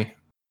definitely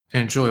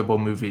an enjoyable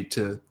movie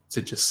to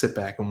just sit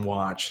back and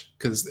watch,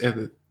 because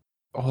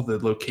all the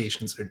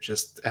locations are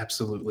just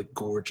absolutely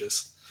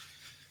gorgeous,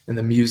 and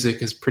the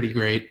music is pretty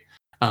great.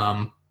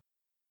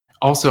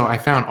 Also, I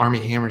found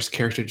Armie Hammer's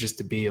character just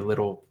to be a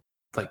little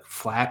like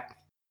flat.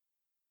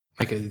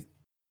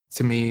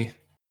 To me,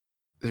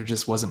 there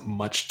just wasn't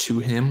much to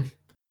him.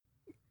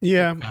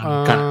 Yeah,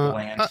 kind of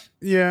bland.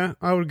 Yeah,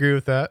 I would agree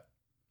with that.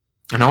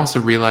 And I also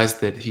realized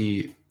that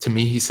to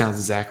me, he sounds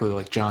exactly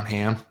like John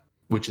Hamm,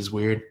 which is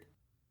weird.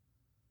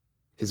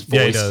 His voice.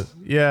 Yeah, he does.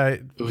 Yeah.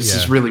 It was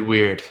just really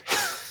weird.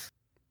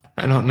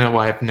 I don't know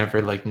why I've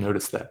never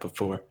noticed that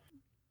before.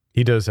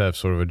 He does have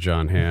sort of a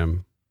John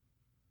Hamm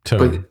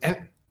tone.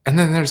 But, and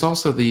then there's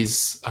also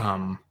these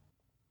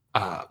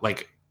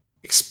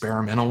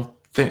experimental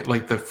thing.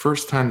 Like the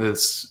first time the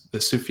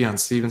Sufjan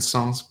Stevens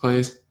songs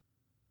plays,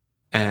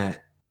 and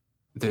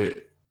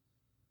the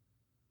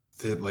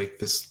like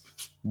this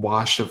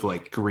wash of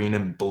like green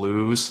and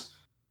blues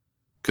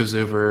goes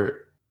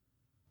over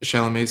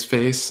Chalamet's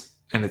face,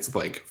 and it's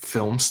like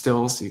film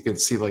stills, so you can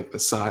see like the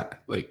side,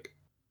 like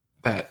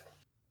that.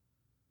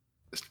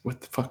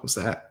 What the fuck was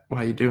that?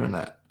 Why are you doing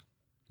that?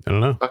 I don't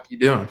know. What the fuck are you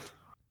doing?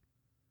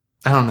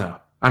 I don't know.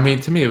 I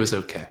mean, to me, it was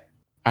okay.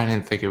 I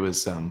didn't think it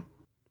was. I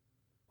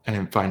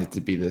didn't find it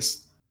to be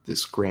this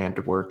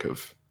grand work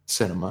of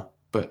cinema.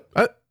 But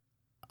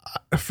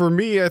for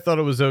me, I thought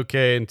it was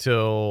okay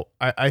until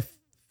I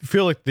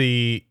feel like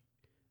the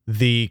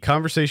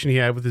conversation he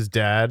had with his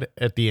dad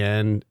at the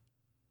end,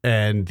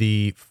 and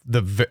the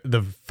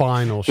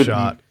final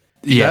shot.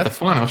 Yeah, the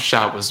final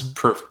shot was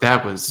perfect.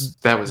 That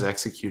was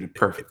executed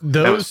perfect.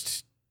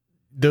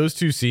 Those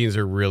two scenes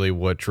are really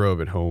what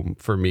drove it home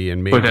for me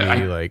and made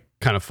me like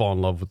kind of fall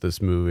in love with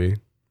this movie.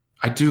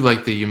 I do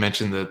like that you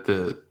mentioned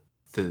the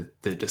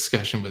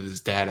discussion with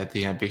his dad at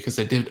the end, because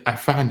I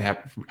found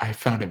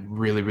it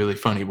really, really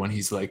funny when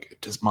he's like,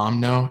 "Does mom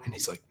know?" And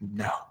he's like,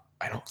 "No,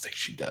 I don't think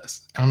she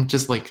does." And I'm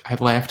just like, I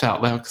laughed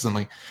out loud, because I'm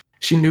like,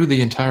 she knew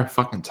the entire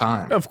fucking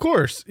time. Of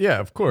course, yeah,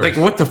 of course. Like,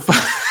 what the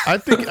fuck? I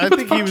think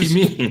he was.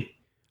 You mean?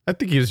 I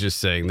think he was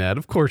just saying that.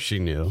 Of course, she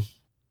knew.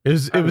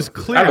 It was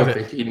clear. I don't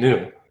think he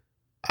knew.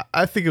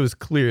 I think it was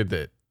clear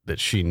that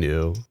she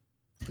knew,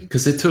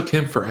 because it took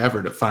him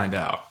forever to find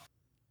out,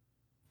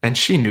 and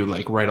she knew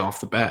like right off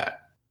the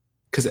bat.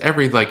 Because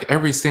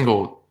every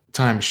single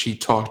time she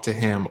talked to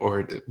him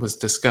or was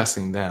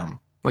discussing them,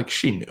 like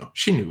she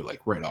knew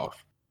like right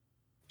off.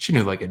 She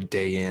knew like a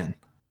day in,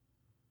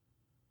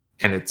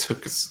 and it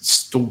took a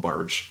stool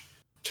barge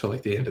till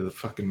like the end of the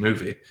fucking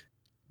movie.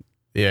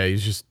 Yeah,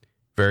 he's just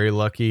very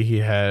lucky he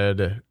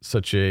had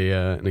such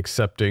an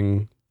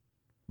accepting,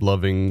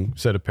 loving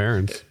set of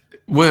parents.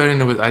 Well,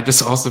 and I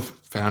just also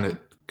found it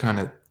kind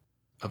of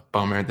a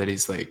bummer that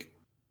he's like,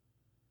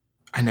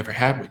 I never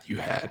had what you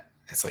had.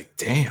 It's like,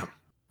 damn,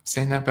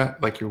 saying that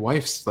about like your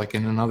wife's like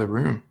in another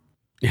room.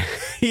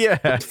 Yeah.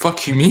 What the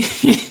fuck you mean?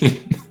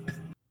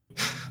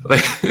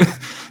 Like,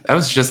 that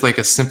was just like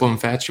a simple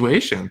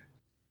infatuation.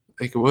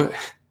 Like, what?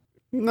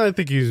 I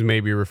think he was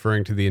maybe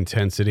referring to the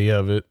intensity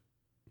of it.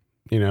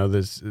 You know,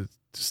 this is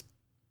just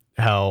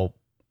how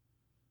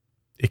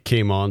it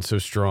came on so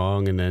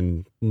strong and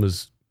then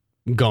was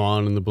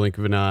gone in the blink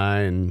of an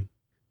eye. And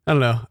I don't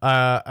know.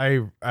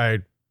 I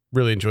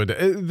really enjoyed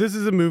it. This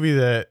is a movie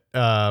that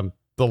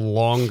the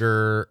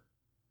longer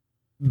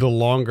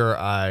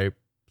I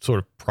sort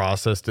of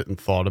processed it and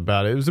thought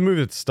about it, it was a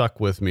movie that stuck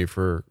with me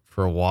for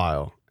a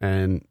while,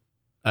 and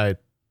I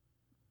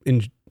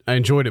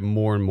enjoyed it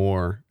more and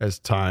more as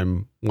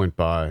time went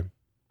by.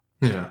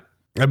 Yeah,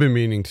 I've been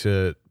meaning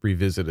to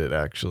revisit it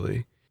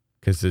actually,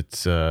 because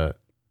it's I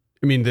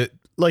mean,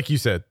 like you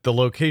said, the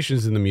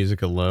locations and the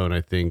music alone,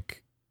 I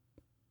think,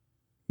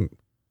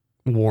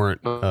 warrant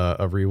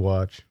a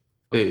rewatch.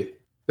 They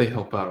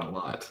help out a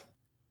lot.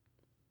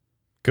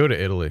 Go to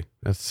Italy.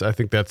 I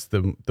think that's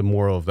the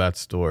moral of that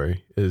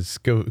story, is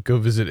go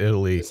visit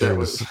Italy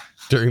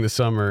during the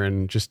summer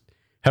and just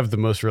have the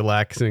most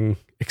relaxing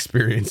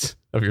experience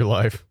of your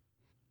life.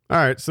 All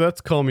right, so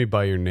that's Call Me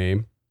by Your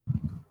Name.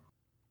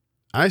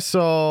 I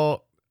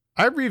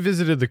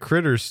revisited the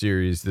Critters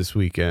series this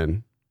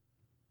weekend.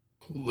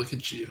 Look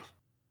at you.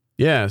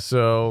 Yeah,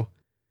 so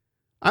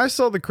I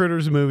saw the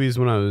Critters movies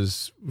when I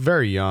was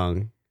very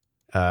young.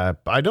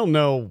 I don't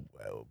know.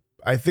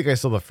 I think I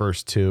saw the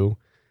first two.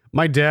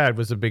 My dad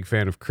was a big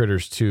fan of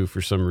Critters 2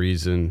 for some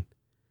reason.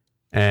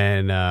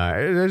 And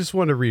I just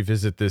wanted to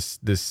revisit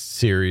this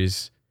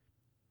series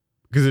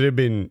because it had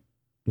been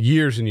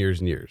years and years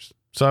and years.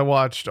 So I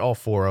watched all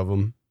four of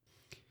them.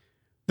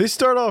 They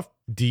start off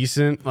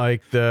decent.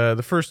 Like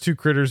the first two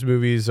Critters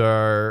movies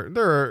they're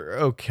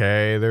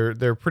okay.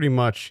 They're pretty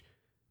much,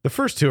 the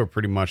first two are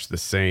pretty much the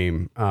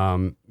same.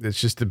 It's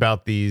just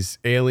about these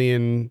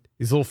little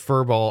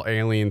furball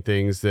alien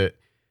things that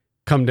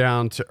come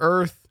down to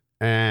Earth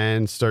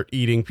and start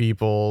eating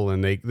people,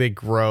 and they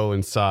grow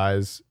in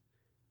size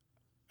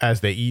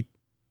as they eat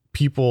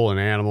people and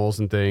animals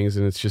and things,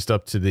 and it's just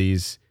up to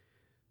this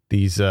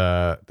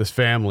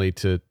family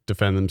to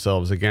defend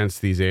themselves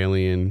against these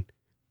alien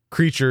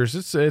creatures.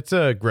 It's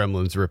a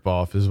Gremlins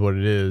ripoff is what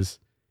it is.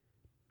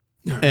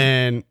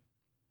 And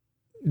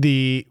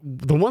the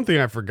one thing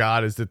I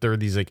forgot is that there are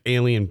these like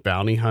alien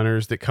bounty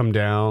hunters that come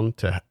down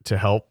to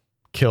help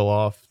kill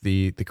off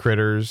the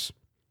critters.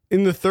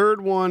 In the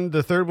third one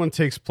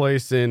takes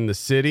place in the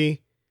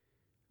city.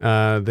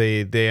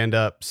 They end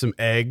up, some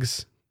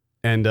eggs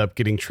end up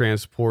getting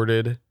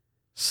transported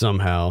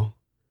somehow.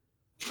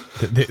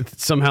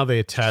 Somehow they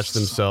attach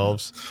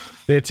themselves.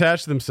 They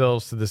attach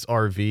themselves to this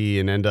RV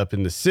and end up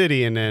in the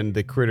city, and then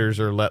the critters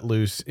are let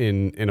loose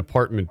in an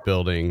apartment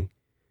building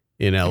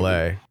in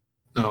LA.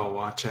 Oh,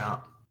 watch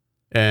out.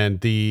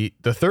 And the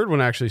third one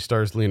actually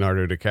stars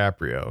Leonardo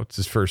DiCaprio. It's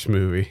his first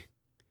movie.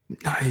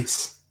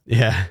 Nice.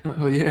 Yeah.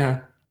 Oh,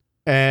 yeah.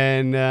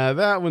 And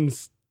that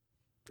one's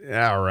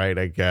all right,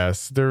 I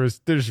guess.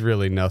 There's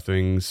really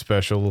nothing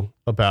special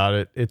about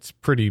it. It's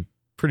pretty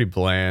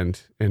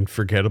bland and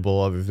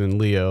forgettable other than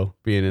Leo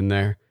being in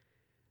there.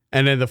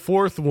 And then the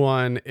fourth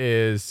one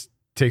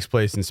takes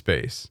place in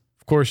space.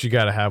 Of course, you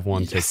got to have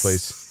one take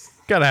place.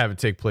 Got to have it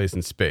take place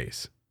in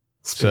space.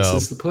 Space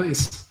is the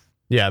place.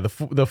 Yeah,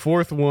 the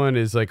fourth one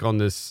is like on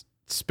this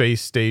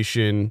space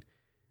station.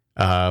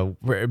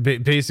 Where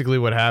basically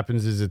what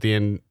happens is at the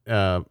end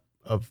of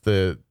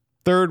the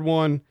third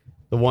one,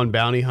 the one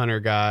bounty hunter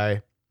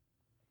guy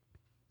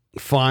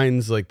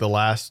finds like the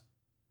last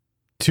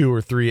 2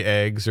 or 3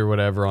 eggs or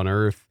whatever on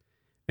Earth,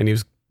 and he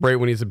was right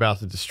when he's about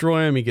to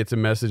destroy him, he gets a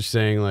message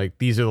saying like,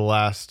 these are the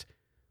last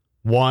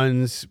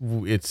ones.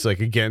 It's like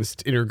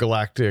against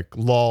intergalactic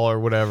law or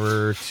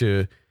whatever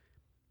to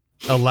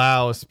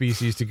allow a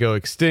species to go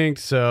extinct,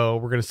 so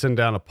we're going to send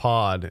down a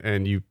pod,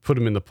 and you put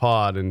them in the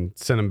pod and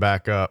send them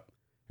back up,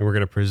 and we're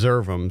going to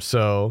preserve them.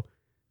 So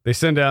they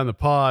send down the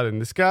pod,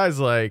 and this guy's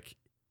like,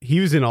 he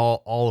was in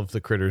all of the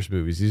Critters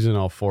movies. He's in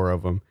all 4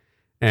 of them,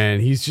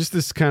 and he's just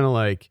this kind of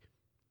like,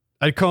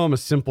 I'd call him a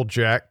Simple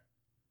Jack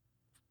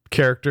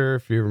character,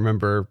 if you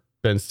remember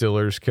Ben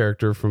Stiller's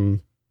character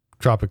from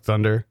Tropic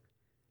Thunder.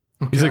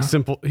 Okay. He's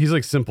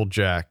like Simple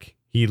Jack.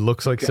 He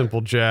looks like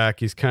Simple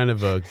Jack. He's kind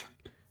of a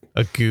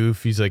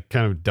goof. He's like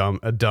kind of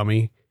a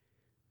dummy,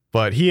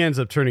 but he ends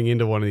up turning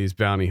into one of these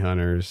bounty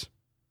hunters.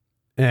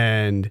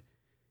 And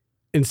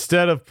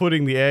instead of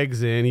putting the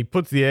eggs in, he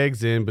puts the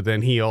eggs in, but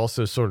then he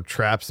also sort of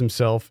traps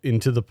himself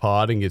into the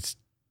pod and gets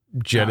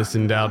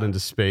jettisoned out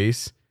into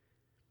space.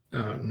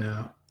 Oh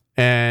no.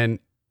 And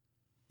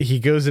he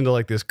goes into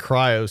like this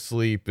cryo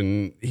sleep,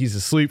 and he's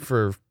asleep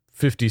for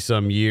 50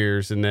 some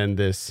years. And then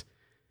this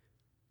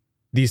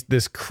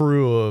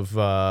crew of,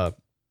 I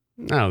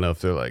don't know if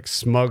they're like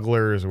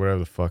smugglers or whatever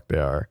the fuck they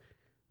are.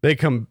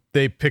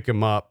 They pick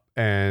him up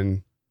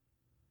and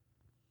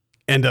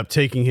end up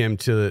taking him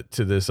to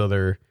this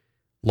other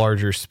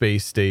larger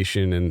space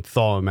station and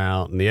thaw him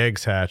out. And the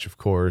eggs hatch, of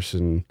course,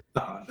 and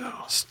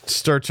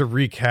start to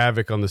wreak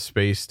havoc on the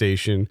space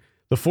station.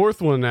 The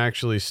fourth one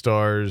actually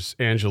stars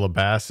Angela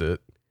Bassett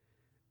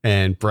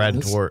and Brad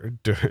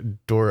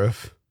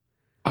Dourif.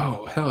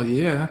 Oh, hell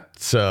yeah.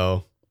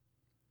 So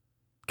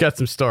got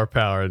some star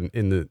power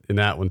in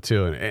that one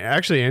too. And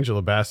actually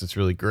Angela Bassett's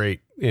really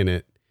great in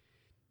it.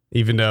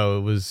 Even though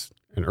it was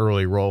an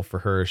early role for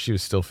her, she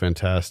was still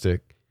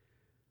fantastic.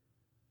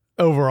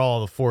 Overall,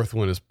 the fourth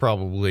one is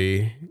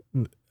probably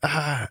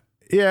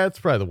it's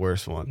probably the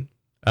worst one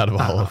out of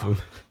all of them.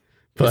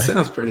 But it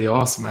sounds pretty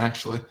awesome,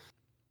 actually.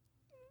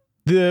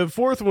 The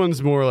fourth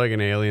one's more like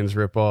an Aliens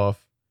ripoff.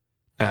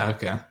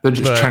 Okay. They're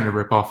just trying to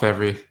rip off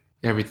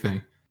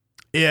everything.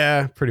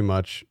 Yeah, pretty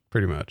much.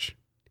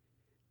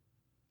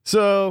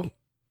 So,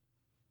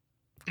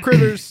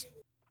 Critters,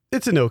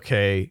 it's an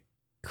okay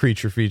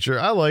creature feature.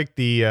 I like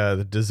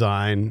the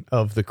design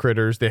of the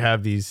critters. They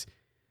have these,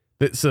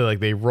 so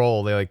like they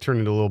like turn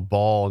into a little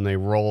ball and they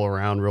roll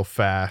around real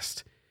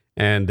fast,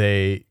 and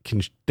they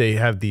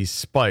have these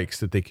spikes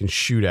that they can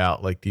shoot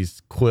out, like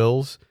these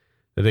quills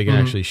that they can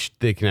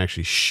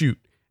actually shoot,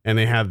 and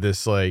they have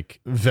this like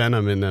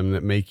venom in them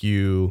that make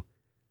you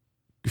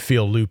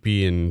feel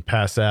loopy and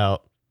pass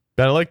out.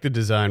 But I like the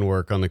design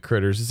work on the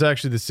critters. It's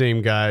actually the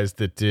same guys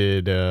that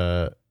did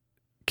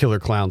Killer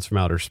Clowns from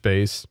Outer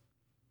Space.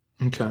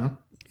 Okay.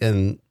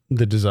 And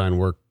the design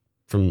work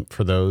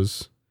for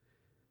those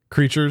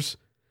creatures.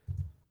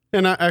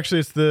 And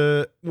actually,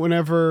 it's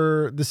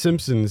whenever The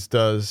Simpsons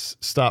does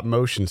stop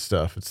motion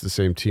stuff, it's the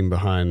same team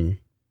behind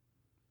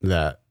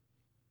that.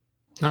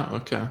 Oh,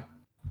 okay.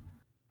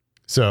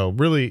 So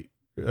really,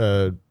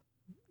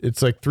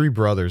 it's like three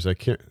brothers. I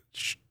can't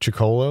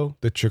Chicolo,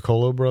 the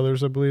Chicolo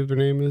brothers, I believe their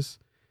name is.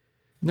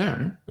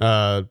 No.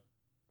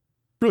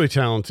 Really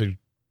talented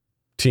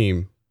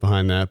team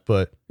behind that,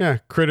 but yeah,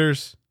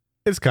 Critters.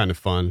 It's kind of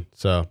fun,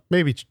 so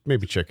maybe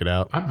check it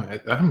out.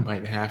 I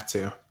might have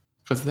to,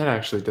 because that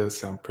actually does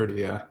sound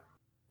pretty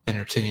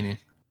entertaining.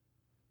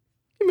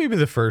 Maybe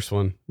the first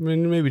one. I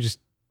mean, maybe just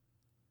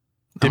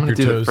dip I'm your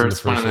gonna do toes the in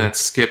first one and then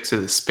skip to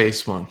the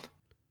space one.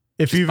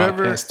 If you've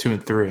ever bypass 2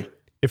 and 3.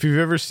 If you've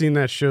ever seen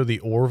that show, The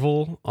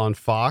Orville on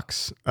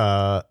Fox,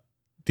 the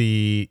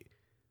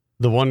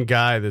one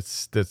guy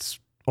that's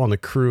on the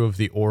crew of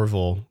The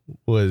Orville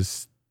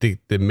was the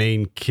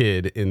main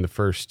kid in the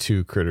first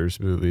 2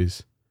 Critters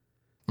movies.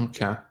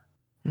 Okay. All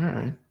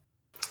right.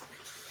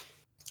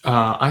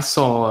 I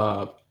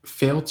saw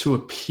Fail to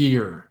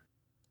Appear.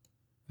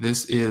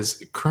 This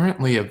is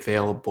currently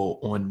available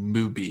on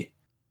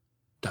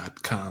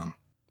Mubi.com.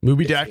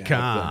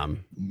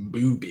 Mubi.com.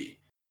 Mubi.com.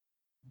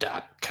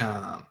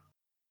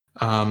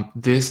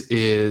 This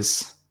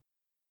is,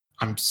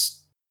 I'm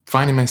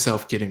finding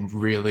myself getting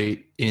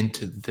really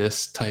into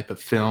this type of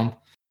film,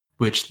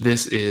 which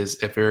this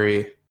is a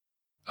very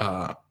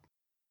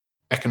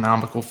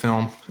economical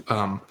film.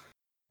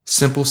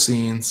 Simple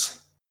scenes,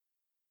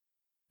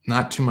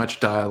 not too much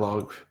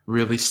dialogue,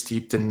 really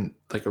steeped in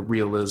like a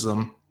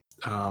realism.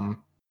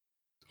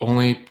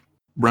 Only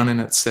running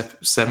at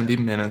 70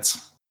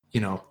 minutes,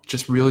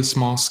 just really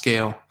small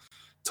scale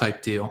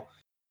type deal.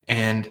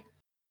 And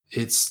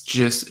it's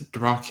just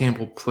Dara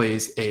Campbell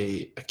plays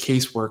a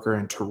caseworker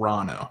in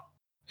Toronto,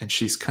 and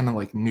she's kind of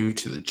like new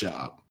to the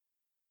job.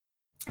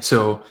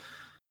 So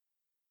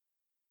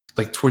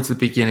like towards the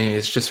beginning,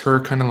 it's just her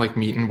kind of like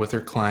meeting with her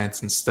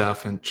clients and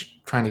stuff and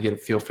trying to get a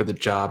feel for the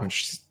job, and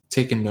she's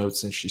taking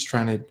notes and she's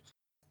trying to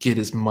get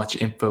as much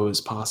info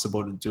as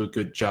possible to do a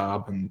good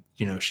job. And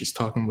she's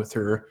talking with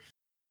her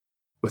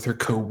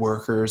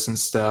co-workers and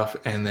stuff,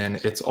 and then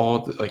it's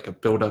all like a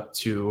build up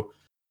to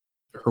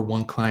her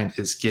one client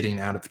is getting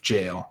out of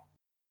jail,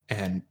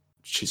 and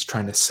she's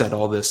trying to set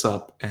all this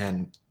up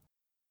and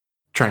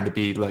trying to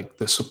be like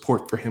the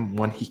support for him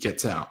when he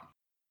gets out.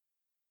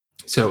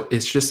 So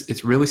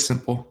it's really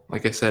simple,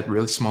 like I said,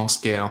 really small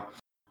scale,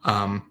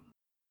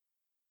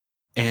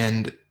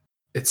 and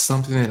it's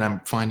something that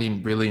I'm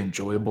finding really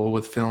enjoyable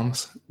with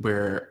films,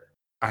 where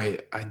I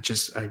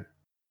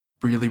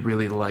really,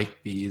 really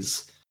like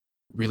these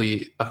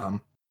really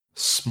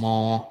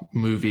small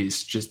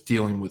movies just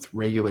dealing with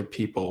regular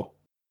people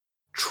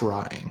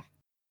trying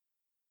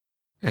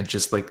and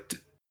just like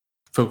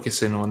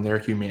focusing on their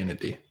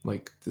humanity,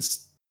 like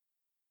this,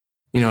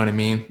 you know what I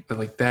mean?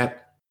 Like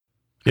that.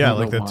 Yeah, I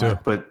like that too.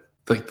 But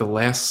like the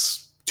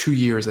last 2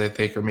 years, I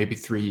think, or maybe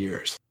 3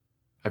 years,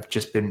 I've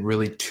just been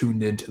really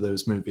tuned into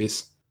those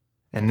movies,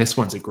 and this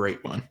one's a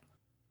great one.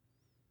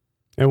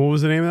 And what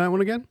was the name of that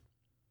one again?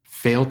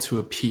 Fail to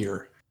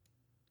Appear.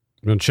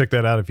 I'm gonna check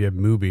that out if you have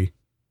Mubi.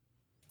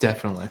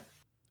 Definitely.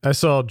 I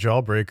saw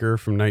Jawbreaker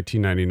from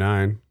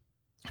 1999.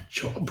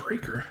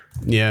 Jawbreaker.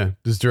 Yeah,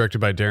 this is directed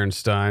by Darren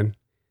Stein.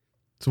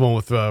 It's the one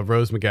with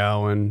Rose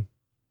McGowan,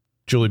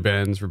 Julie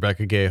Benz,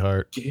 Rebecca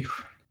Gayheart.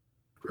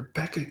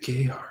 Rebecca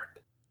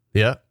Gayheart.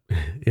 Yep.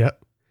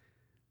 Yep.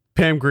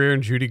 Pam Grier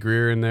and Judy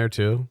Greer in there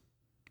too.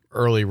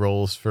 Early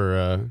roles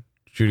for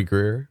Judy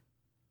Greer.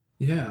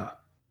 Yeah.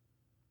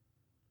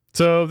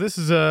 So this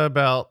is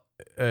about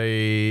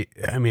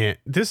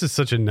this is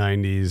such a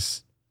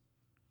 90s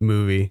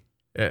movie.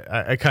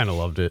 I kind of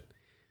loved it.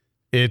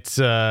 It's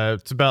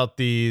about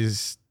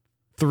these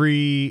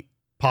 3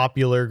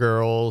 popular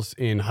girls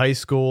in high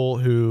school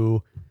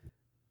who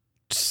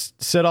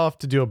set off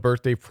to do a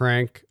birthday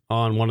prank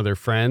on one of their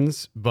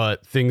friends,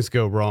 but things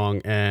go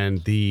wrong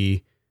and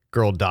the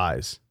girl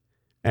dies,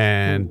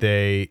 and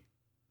they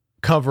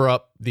cover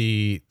up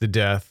the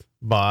death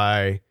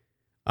by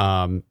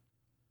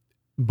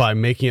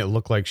making it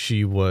look like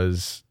she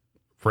was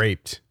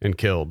raped and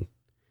killed.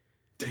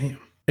 Damn.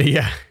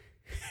 Yeah.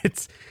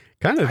 It's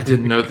kind of, I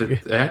didn't know that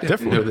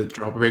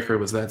Jawbreaker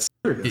was that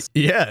serious.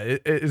 Yeah,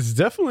 it's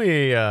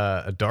definitely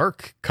a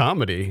dark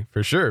comedy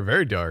for sure.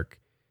 Very dark.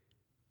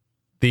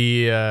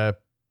 The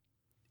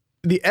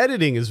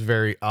editing is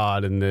very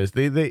odd in this.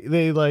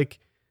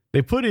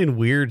 They put in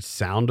weird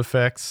sound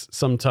effects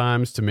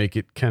sometimes to make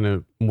it kind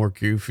of more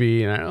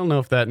goofy, and I don't know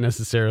if that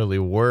necessarily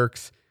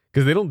works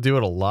because they don't do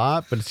it a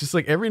lot, but it's just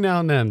like every now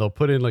and then they'll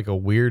put in like a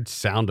weird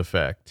sound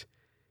effect.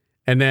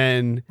 And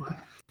then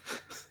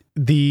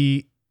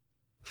it's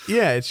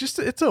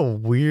a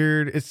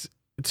weird, it's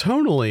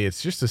tonally,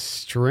 it's just a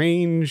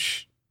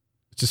strange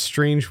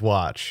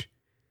watch.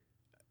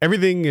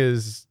 Everything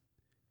is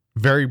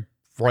very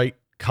bright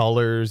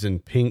colors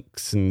and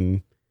pinks,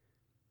 and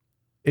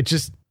it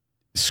just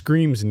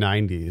screams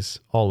 90s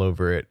all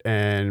over it.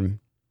 And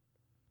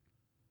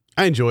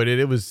I enjoyed it.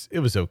 It was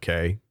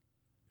okay.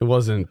 It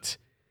wasn't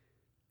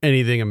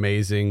anything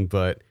amazing,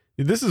 but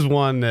this is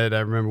one that I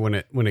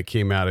remember when it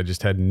came out, I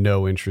just had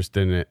no interest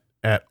in it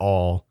at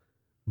all.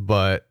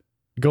 But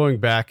going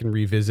back and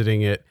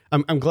revisiting it,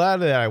 I'm glad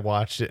that I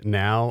watched it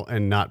now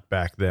and not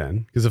back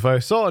then. Because if I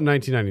saw it in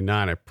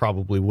 1999, I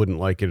probably wouldn't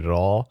like it at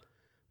all.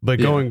 But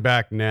going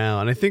back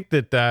now, and I think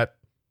that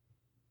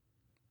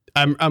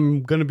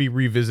I'm going to be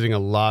revisiting a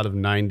lot of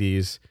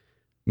 90s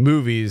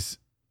movies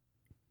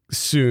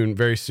soon,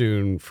 very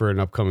soon, for an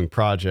upcoming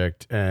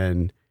project.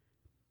 And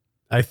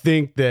I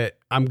think that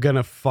I'm going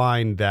to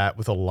find that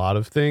with a lot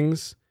of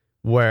things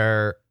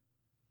where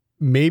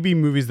maybe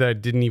movies that I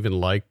didn't even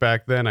like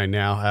back then, I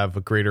now have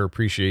a greater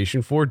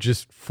appreciation for,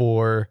 just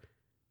for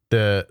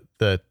the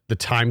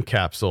time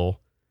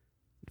capsule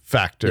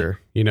factor,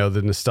 you know,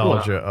 the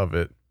nostalgia of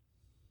it.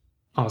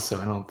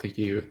 Also, I don't think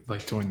you,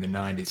 like, during the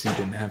 90s, you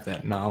didn't have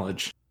that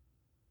knowledge.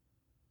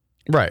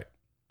 Right.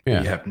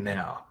 Yeah. You have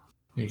now.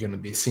 You're going to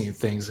be seeing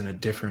things in a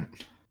different.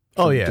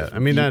 Oh, yeah. I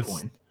mean,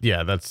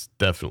 that's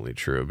definitely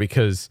true,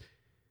 because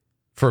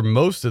for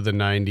most of the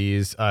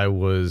 90s, I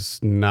was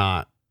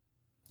not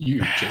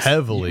you just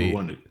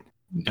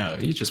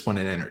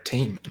wanted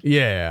entertainment.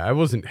 Yeah, I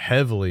wasn't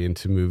heavily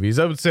into movies.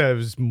 I would say I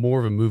was more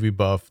of a movie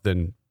buff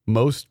than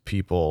most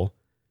people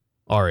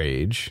our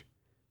age,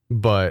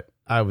 but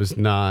I was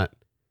not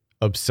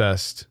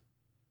obsessed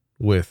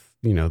with,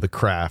 you know, the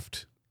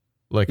craft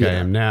like I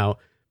am now.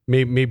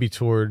 Maybe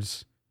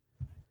towards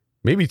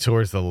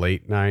the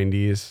late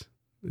 90s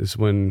is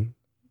when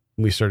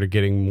we started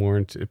getting more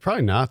into it.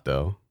 Probably not,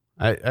 though.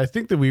 I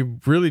think that you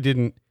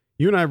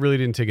and I really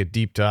didn't take a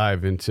deep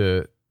dive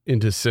into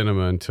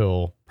cinema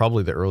until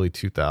probably the early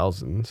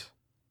 2000s.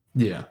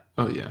 Yeah.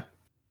 Oh, yeah.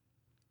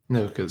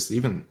 No, because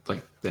even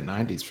like the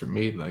 90s for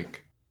me,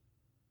 like,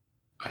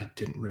 I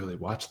didn't really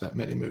watch that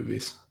many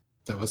movies.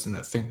 That wasn't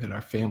a thing that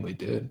our family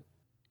did.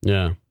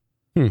 Yeah.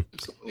 There's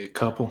only a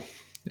couple.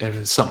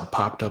 If something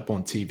popped up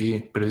on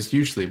TV, but it was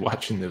usually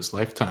watching those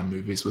Lifetime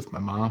movies with my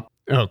mom.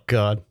 Oh,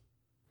 God.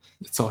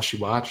 That's all she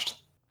watched.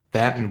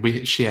 That,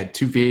 and she had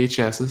 2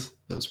 VHSs.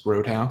 That was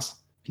Roadhouse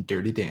and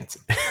Dirty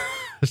Dancing.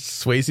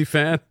 Swayze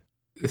fan?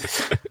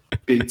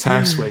 Big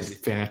time Swayze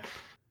fan.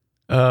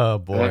 Oh,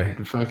 boy.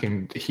 That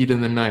fucking Heat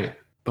of the Night,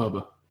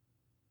 Bubba.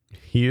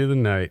 Heat of the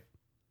Night.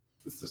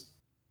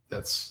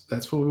 That's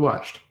what we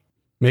watched.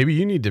 Maybe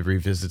you need to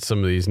revisit some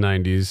of these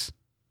 90s,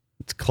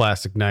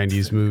 classic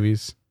 90s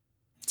movies.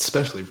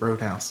 Especially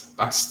Roadhouse.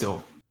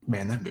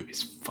 That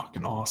movie's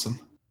fucking awesome.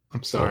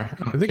 I'm sorry.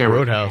 I think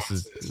Roadhouse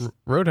is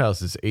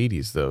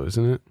 80s though,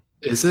 isn't it?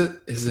 Is it?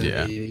 Is it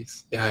Yeah.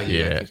 80s?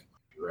 Yeah.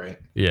 Right.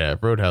 Yeah,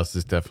 Roadhouse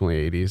is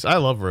definitely 80s. I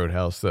love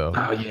Roadhouse though.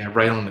 Oh yeah,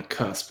 right on the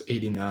cusp.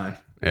 89.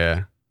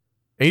 Yeah.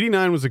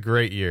 89 was a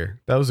great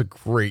year. That was a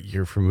great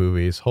year for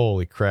movies.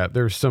 Holy crap.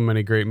 There were so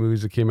many great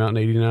movies that came out in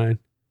 89.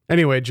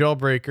 Anyway,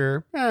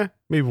 Jawbreaker,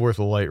 maybe worth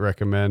a light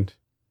recommend.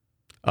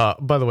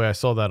 By the way, I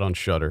saw that on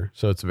Shudder,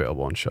 so it's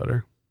available on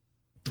Shudder.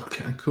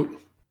 Okay, cool.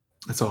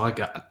 That's all I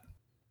got.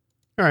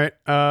 All right,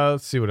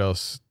 let's see what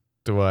else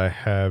do I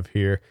have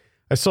here.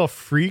 I saw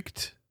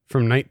Freaked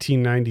from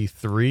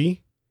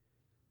 1993.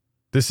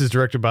 This is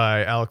directed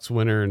by Alex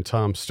Winter and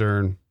Tom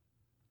Stern.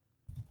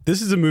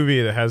 This is a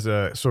movie that has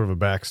a sort of a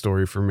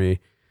backstory for me.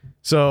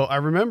 So I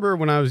remember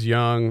when I was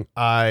young,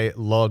 I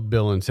loved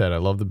Bill and Ted. I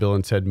loved the Bill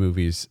and Ted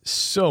movies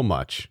so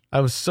much.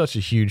 I was such a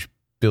huge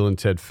Bill and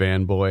Ted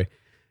fanboy.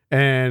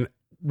 And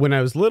when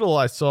I was little,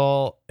 I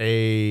saw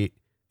an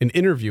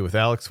interview with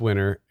Alex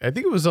Winter. I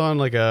think it was on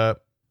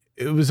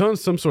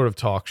some sort of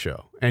talk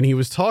show, and he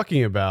was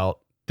talking about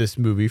this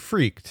movie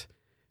Freaked.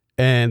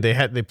 And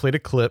they played a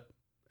clip,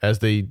 as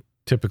they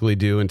typically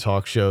do in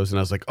talk shows, and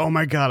I was like, "Oh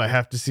my God, I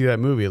have to see that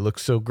movie. It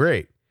looks so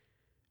great."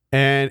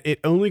 And it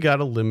only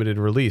got a limited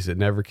release. It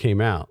never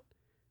came out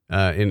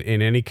in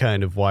any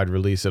kind of wide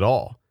release at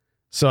all.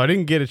 So I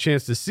didn't get a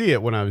chance to see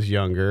it when I was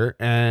younger.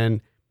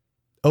 And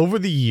over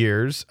the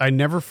years, I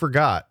never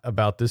forgot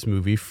about this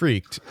movie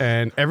Freaked.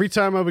 And every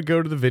time I would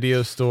go to the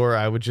video store,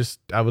 I would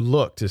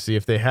look to see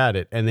if they had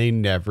it, and they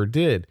never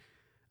did.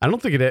 I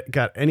don't think it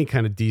got any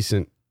kind of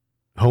decent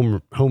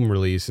home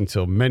release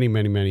until many,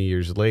 many, many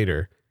years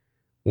later,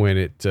 when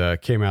it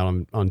came out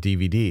on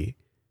DVD.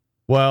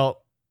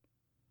 Well,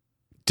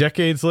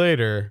 decades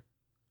later,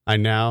 I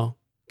now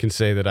can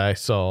say that I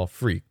saw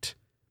Freaked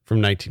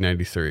from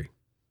 1993.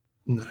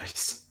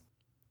 Nice.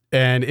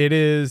 And it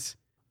is,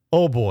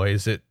 oh boy,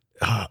 is it,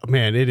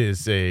 man, it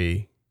is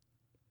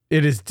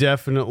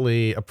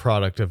definitely a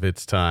product of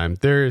its time.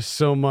 There is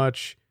so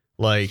much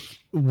like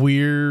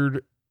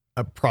weird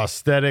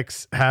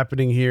prosthetics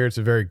happening here. It's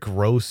a very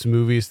gross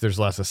movie. So there's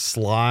lots of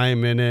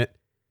slime in it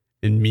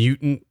and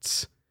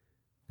mutants.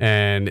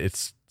 And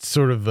it's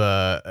sort of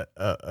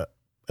a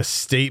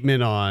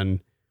statement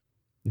on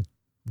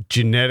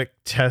genetic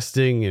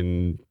testing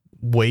and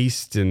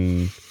waste.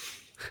 And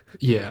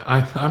yeah,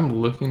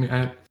 I'm looking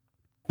at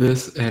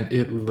this and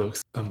it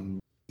looks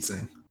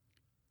amazing.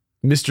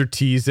 Mr.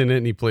 T's in it,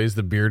 and he plays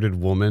the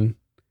bearded woman.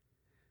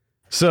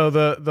 So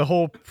the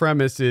whole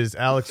premise is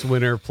Alex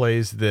Winter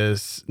plays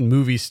this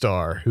movie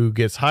star who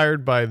gets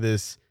hired by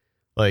this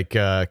like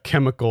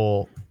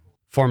chemical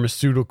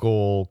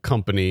pharmaceutical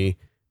company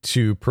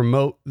to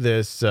promote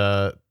this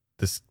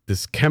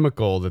this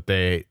chemical that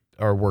they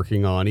are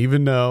working on,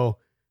 even though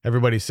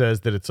everybody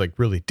says that it's like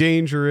really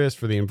dangerous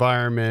for the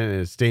environment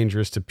and it's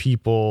dangerous to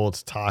people,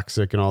 it's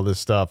toxic and all this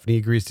stuff. And he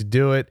agrees to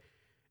do it.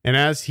 And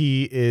as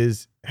he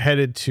is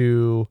headed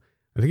to,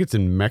 I think it's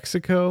in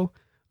Mexico,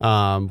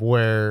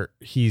 where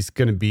he's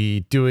going to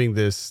be doing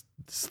this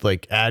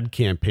like ad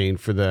campaign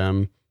for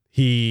them,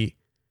 he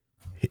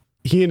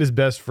and his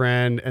best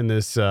friend and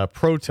this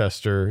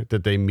protester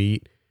that they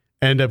meet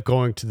end up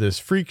going to this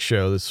freak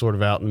show that's sort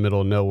of out in the middle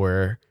of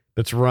nowhere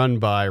that's run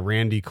by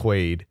Randy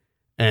Quaid.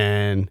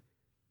 And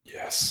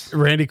yes,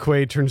 Randy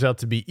Quaid turns out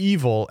to be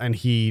evil, and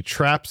he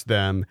traps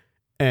them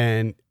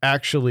and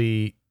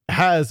actually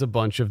has a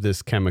bunch of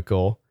this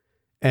chemical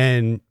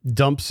and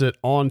dumps it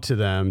onto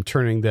them,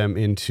 turning them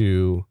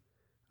into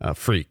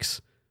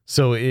freaks.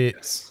 So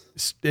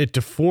it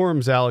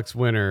deforms Alex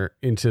Winter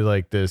into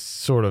like this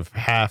sort of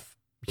half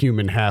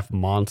human, half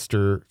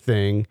monster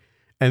thing.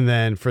 And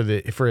then for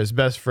his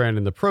best friend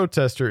and the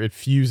protester, it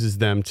fuses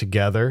them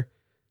together.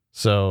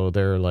 So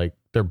they're like,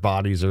 their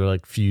bodies are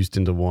like fused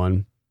into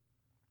one.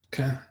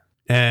 Okay.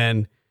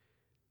 And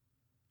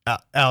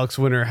Alex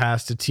Winter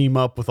has to team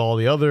up with all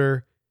the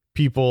other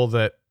people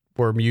that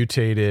were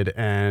mutated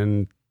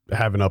and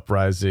have an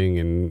uprising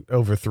and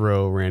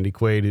overthrow Randy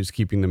Quaid, who's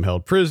keeping them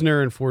held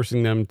prisoner and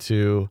forcing them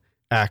to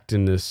act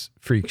in this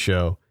freak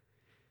show.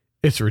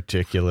 It's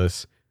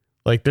ridiculous.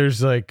 Like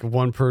there's like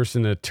one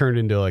person that turned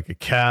into like a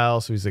cow.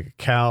 So he's like a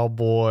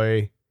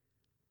cowboy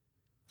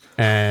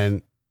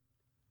and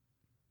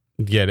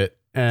get it.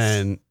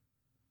 And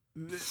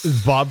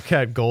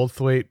Bobcat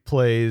Goldthwait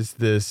plays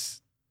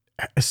this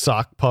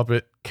sock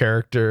puppet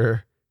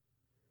character.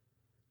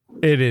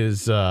 It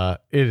is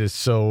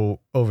so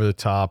over the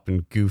top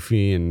and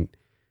goofy, and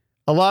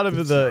a lot of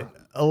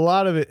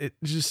it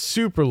just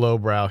super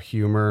lowbrow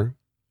humor,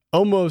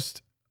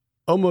 almost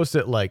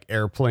at like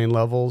Airplane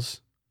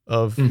levels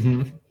of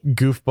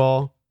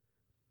goofball,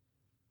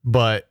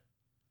 but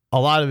a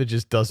lot of it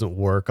just doesn't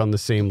work on the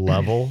same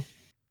level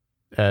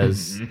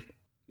as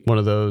one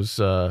of those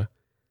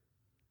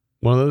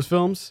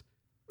films.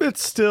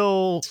 It's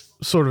still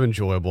sort of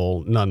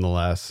enjoyable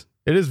nonetheless.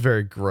 It is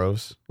very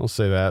gross. I'll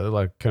say that.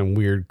 Like kind of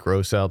weird,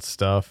 gross out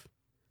stuff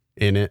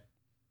in it.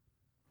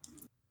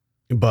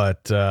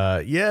 But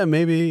yeah,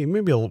 maybe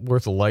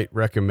worth a light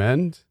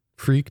recommend.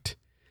 Freaked.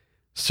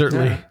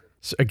 Certainly,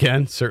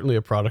 certainly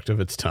a product of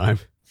its time.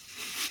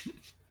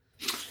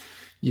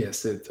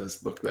 Yes, it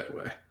does look that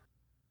way.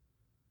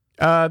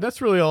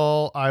 That's really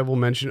all I will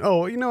mention.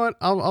 Oh, you know what?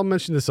 I'll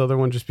mention this other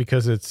one just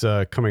because it's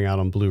coming out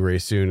on Blu-ray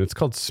soon. It's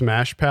called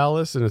Smash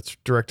Palace, and it's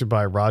directed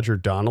by Roger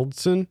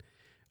Donaldson.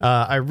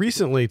 I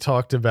recently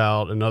talked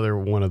about another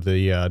one of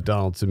the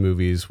Donaldson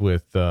movies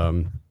with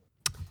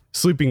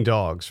Sleeping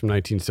Dogs from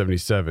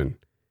 1977.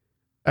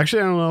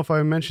 Actually, I don't know if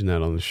I mentioned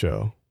that on the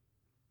show.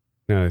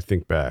 Now that I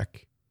think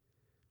back.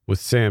 With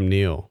Sam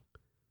Neill.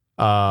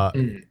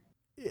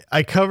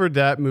 I covered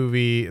that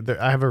movie.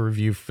 I have a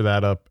review for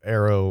that up.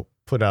 Arrow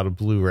put out a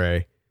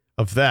Blu-ray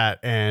of that,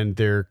 and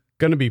they're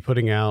going to be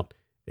putting out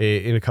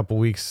in a couple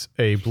weeks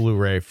a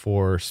Blu-ray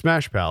for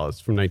Smash Palace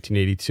from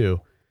 1982.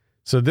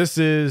 So this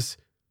is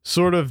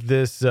sort of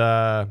this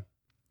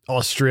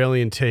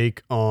Australian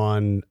take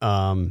on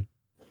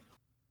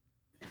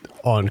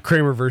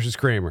Kramer versus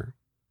Kramer,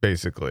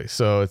 basically.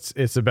 So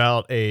it's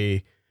about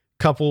a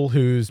couple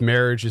whose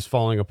marriage is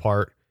falling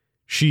apart.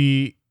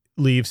 She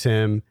leaves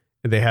him,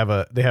 and they have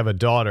a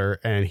daughter,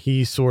 and he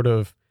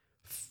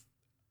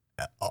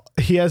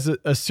has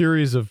a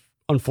series of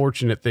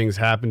unfortunate things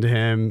happen to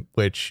him,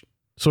 which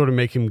sort of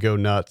make him go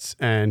nuts,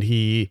 and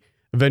he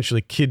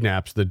eventually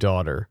kidnaps the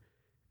daughter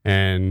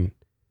and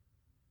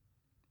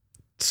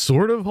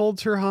sort of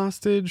holds her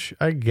hostage,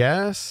 I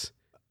guess.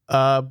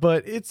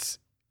 But it's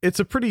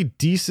a pretty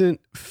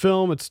decent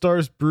film. It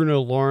stars Bruno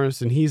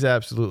Lawrence, and he's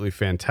absolutely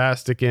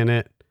fantastic in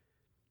it.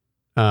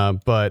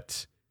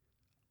 But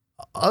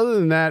other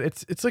than that,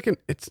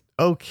 it's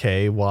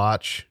okay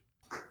watch.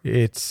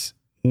 It's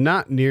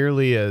not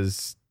nearly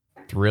as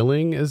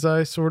thrilling as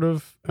I sort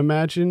of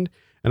imagined.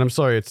 And I'm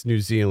sorry, it's New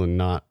Zealand,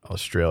 not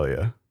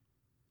Australia.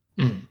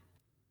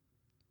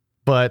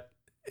 But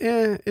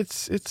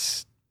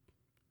it's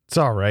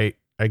all right,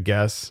 I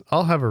guess.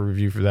 I'll have a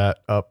review for that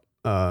up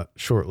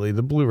shortly.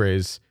 The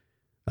Blu-ray's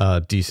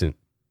decent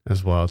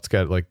as well. It's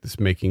got like this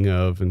making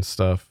of and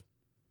stuff.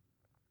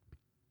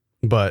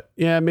 But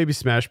yeah, maybe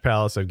Smash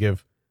Palace I'd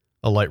give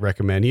a light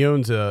recommend. He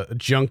owns a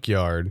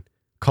junkyard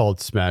called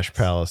Smash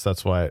Palace.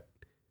 That's why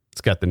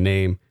it's got the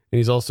name. And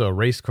he's also a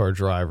race car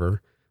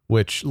driver,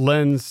 which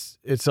lends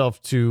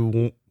itself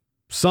to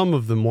some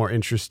of the more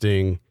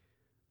interesting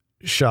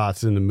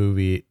shots in the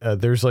movie.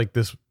 There's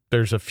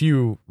a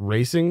few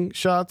racing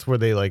shots where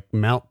they like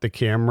mount the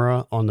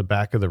camera on the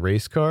back of the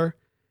race car,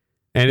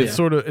 And Yeah.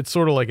 it's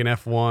sort of like an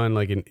F1,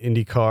 like an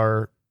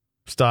IndyCar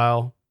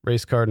style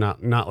race car,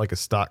 not like a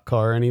stock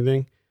car or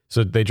anything.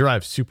 So they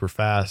drive super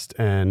fast,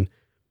 and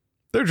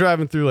they're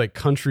driving through like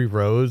country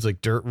roads,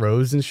 like dirt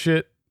roads and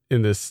shit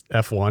in this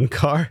F1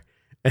 car.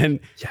 And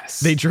Yes.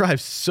 they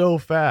drive so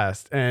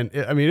fast. And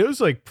it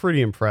was like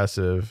pretty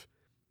impressive,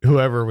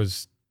 whoever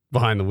was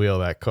behind the wheel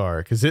of that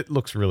car, because it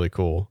looks really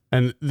cool.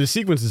 And the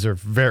sequences are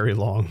very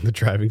long. The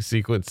driving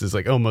sequence is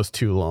like almost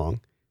too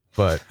long,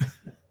 but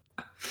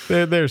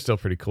they're still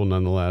pretty cool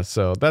nonetheless.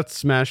 So that's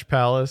Smash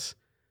Palace.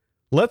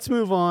 Let's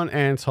move on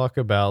and talk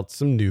about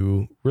some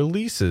new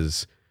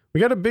releases. We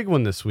got a big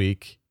one this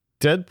week.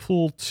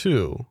 Deadpool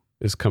 2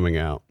 is coming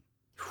out.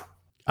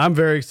 I'm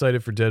very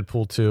excited for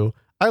Deadpool 2.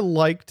 I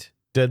liked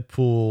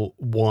Deadpool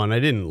 1. I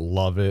didn't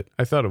love it.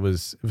 I thought it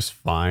was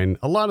fine.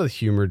 A lot of the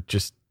humor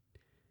just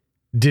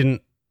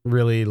didn't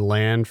really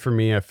land for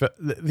me. I felt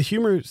the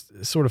humor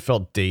sort of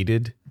felt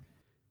dated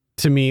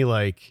to me,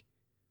 like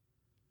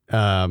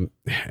I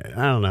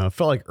don't know, it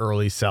felt like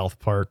early South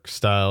Park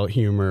style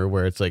humor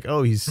where it's like,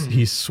 oh,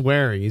 he's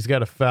swearing, he's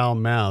got a foul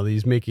mouth,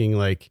 he's making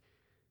like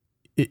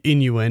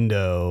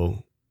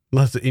innuendo,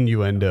 lots of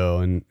innuendo,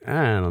 and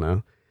I don't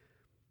know.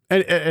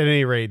 At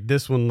any rate,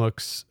 this one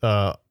looks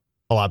a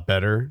lot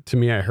better to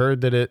me. I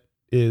heard that it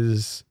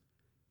is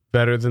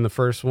better than the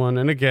first one,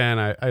 and again,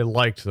 I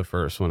liked the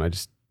first one. I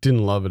just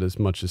didn't love it as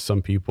much as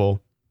some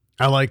people.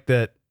 I like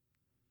that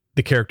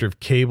the character of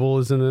Cable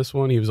is in this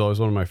one. He was always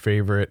one of my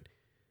favorite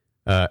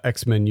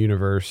X-Men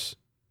universe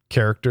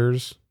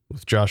characters,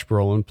 with Josh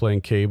Brolin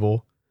playing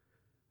Cable,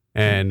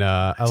 and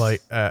I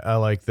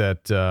like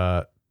that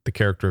the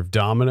character of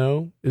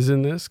Domino is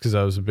in this, because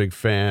I was a big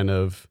fan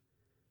of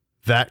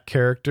that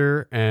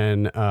character,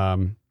 and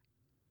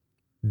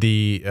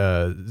the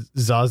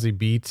Zazie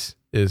Beetz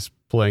is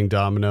playing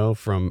Domino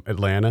from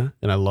Atlanta,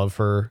 and I love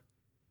her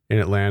in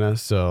Atlanta,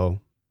 so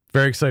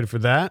very excited for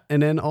that.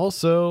 And then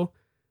also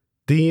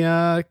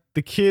the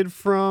kid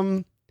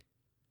from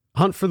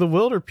Hunt for the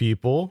Wilder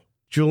People,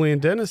 Julian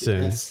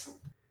Dennison.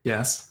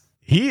 Yes.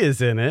 He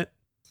is in it,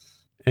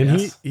 and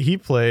Yes. he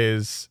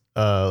plays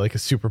like a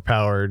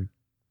superpowered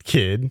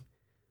kid.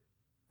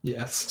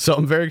 Yes. So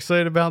I'm very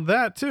excited about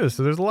that too.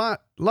 So there's a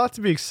lot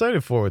to be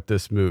excited for with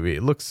this movie.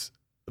 It looks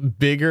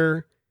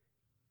bigger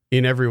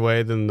in every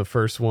way than the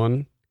first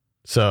one.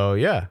 So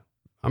yeah,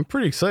 I'm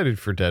pretty excited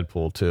for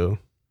Deadpool 2.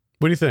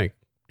 What do you think?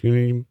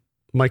 You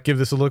might give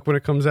this a look when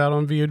it comes out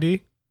on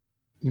VOD?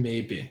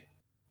 Maybe.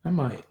 I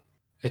might.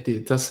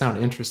 It does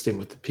sound interesting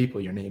with the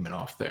people you're naming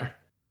off there.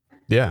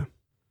 Yeah.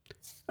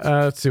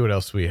 Let's see what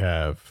else we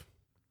have.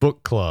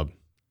 Book Club.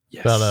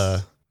 Yes.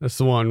 That's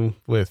the one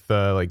with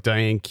like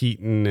Diane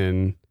Keaton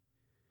and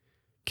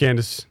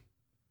Candace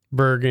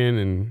Bergen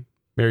and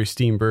Mary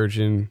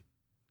Steenburgen.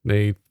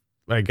 They,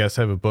 I guess,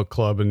 have a book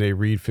club and they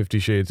read 50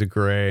 Shades of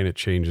Grey, and it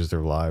changes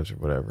their lives or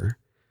whatever.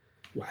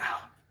 Wow.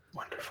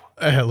 Wonderful.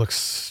 It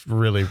looks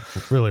really,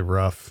 really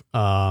rough.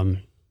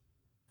 Really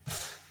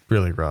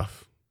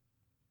rough.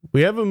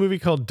 We have a movie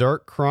called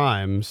Dark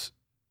Crimes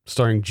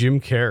starring Jim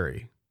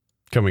Carrey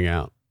coming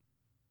out.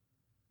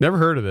 Never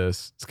heard of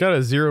this. It's got a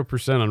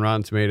 0% on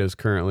Rotten Tomatoes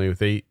currently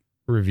with 8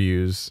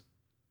 reviews.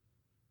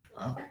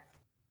 Wow.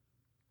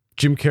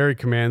 Jim Carrey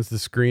commands the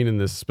screen in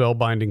this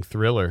spellbinding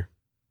thriller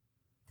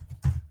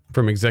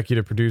from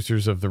executive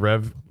producers of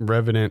The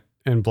Revenant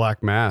and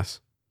Black Mass.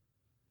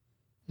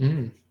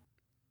 Okay.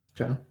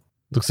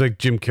 Looks like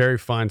Jim Carrey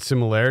finds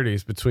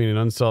similarities between an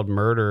unsolved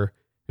murder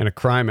and a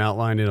crime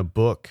outlined in a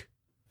book.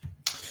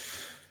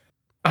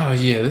 Oh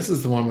yeah, this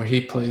is the one where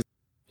he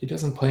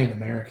doesn't play an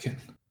American.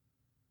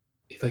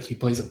 He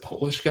plays a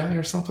Polish guy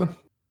or something.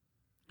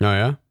 Oh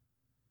yeah?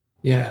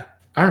 Yeah.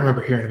 I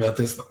remember hearing about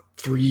this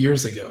 3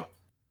 years ago.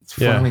 It's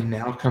finally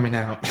now coming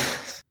out.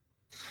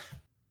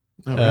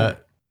 Oh, really?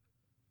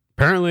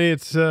 Apparently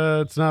it's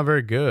not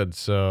very good,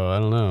 so I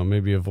don't know.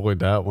 Maybe avoid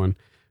that one.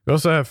 We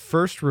also have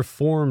First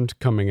Reformed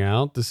coming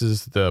out. This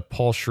is the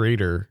Paul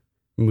Schrader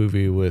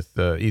movie with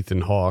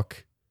Ethan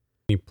Hawke.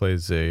 He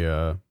plays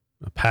a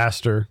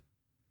pastor.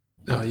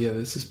 Oh yeah,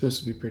 this is supposed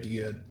to be pretty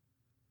good.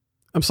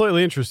 I'm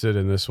slightly interested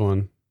in this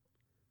one.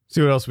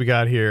 See what else we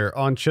got here.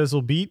 On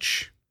Chesil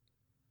Beach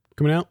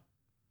coming out.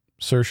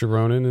 Saoirse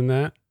Ronan in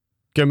that.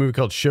 Got a movie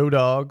called Show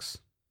Dogs.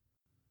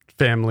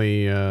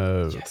 Family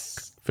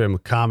family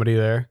comedy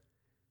there.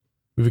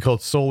 Movie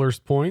called Solar's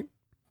Point.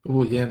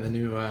 Oh yeah, the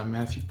new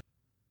Matthew.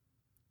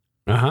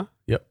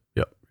 Yep.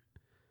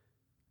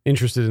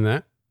 Interested in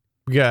that.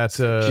 We got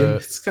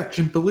It's got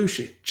Jim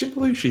Belushi. Jim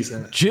Belushi's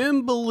in it.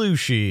 Jim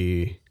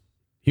Belushi.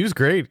 He was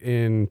great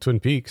in Twin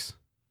Peaks.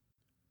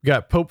 We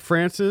got Pope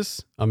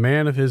Francis, a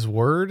man of his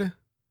word.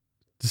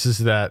 This is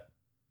that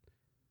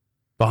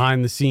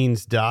behind the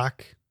scenes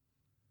doc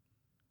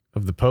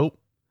of the Pope.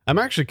 I'm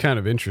actually kind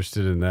of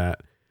interested in that.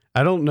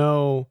 I don't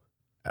know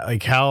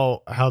like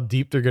how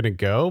deep they're going to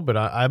go, but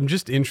I'm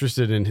just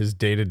interested in his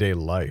day-to-day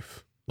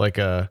life. Like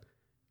a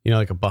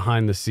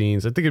behind the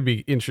scenes. I think it'd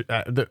be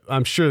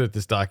I'm sure that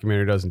this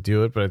documentary doesn't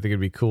do it, but I think it'd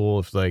be cool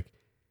if like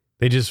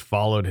they just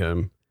followed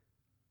him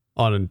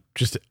on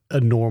just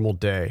a normal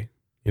day,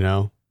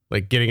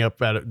 like getting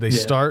up out of, they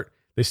start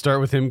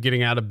with him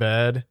getting out of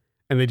bed,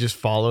 and they just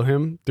follow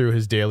him through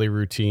his daily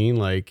routine,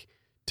 like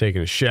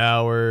taking a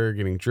shower,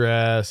 getting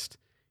dressed,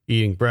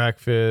 eating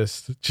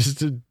breakfast,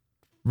 just a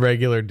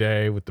regular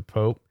day with the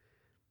Pope.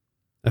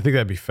 I think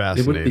that'd be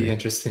fascinating. It would be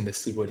interesting to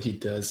see what he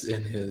does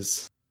in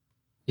his,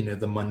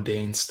 the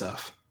mundane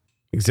stuff.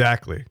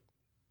 Exactly.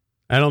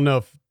 I don't know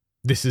if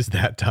this is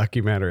that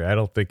documentary. I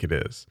don't think it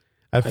is.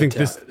 I think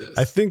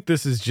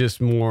this is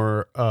just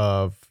more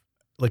of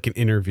like an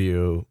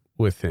interview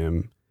with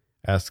him,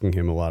 asking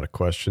him a lot of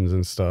questions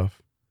and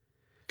stuff.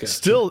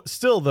 Gotcha.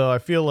 Still though, I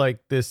feel like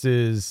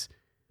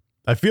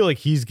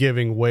he's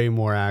giving way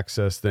more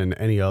access than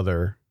any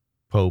other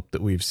Pope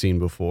that we've seen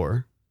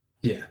before.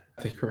 Yeah,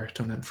 I think correct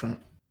on that front.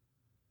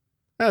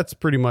 That's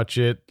pretty much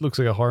it. Looks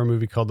like a horror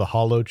movie called The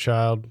Hollow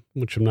Child,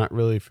 which I'm not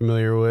really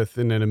familiar with.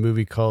 And then a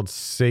movie called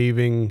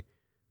Saving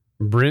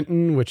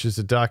Brinton, which is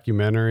a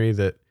documentary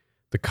that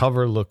the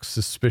cover looks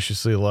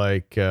suspiciously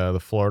like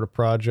the Florida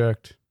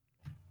Project.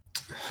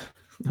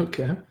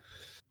 Okay.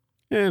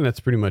 And that's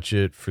pretty much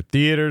it for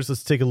theaters.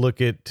 Let's take a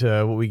look at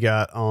what we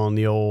got on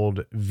the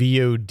old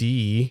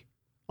VOD.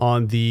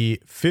 On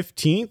the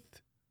 15th,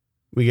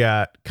 we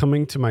got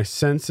Coming to My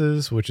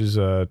Senses, which is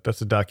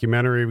that's a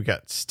documentary. We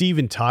got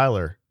Steven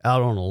Tyler,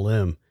 Out on a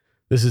Limb.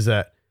 This is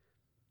a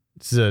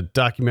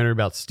documentary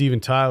about Steven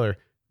Tyler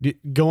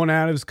going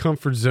out of his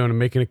comfort zone and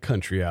making a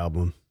country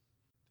album.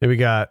 And we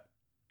got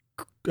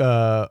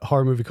a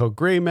horror movie called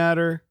Gray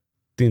Matter.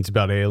 I think it's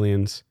about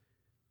aliens.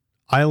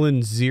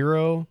 Island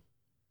Zero,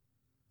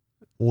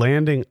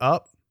 Landing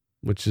Up,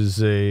 which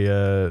is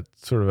a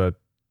sort of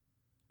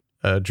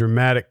a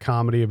dramatic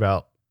comedy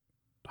about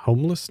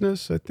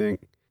homelessness, I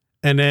think.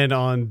 And then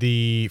on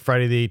the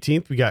Friday the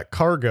 18th, we got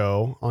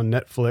Cargo on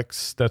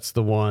Netflix. That's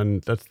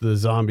the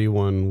zombie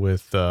one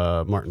with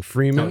Martin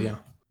Freeman. Oh, yeah.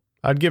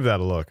 I'd give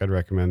that a look. I'd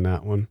recommend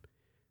that one.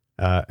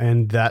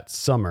 And That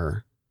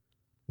Summer,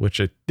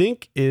 which I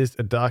think is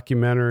a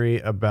documentary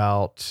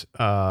about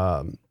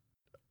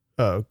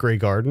Grey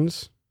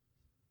Gardens.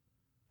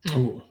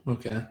 Oh,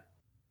 okay.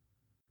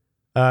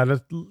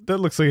 That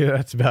looks like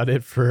that's about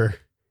it for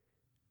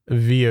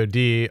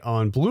VOD.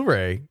 On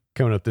Blu-ray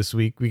coming up this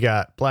week, we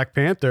got Black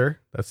Panther.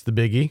 That's the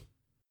biggie.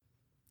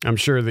 I'm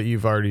sure that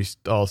you've already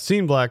all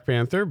seen Black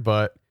Panther,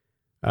 but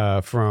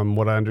from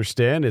what I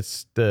understand,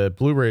 it's the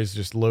Blu-ray is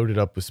just loaded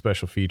up with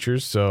special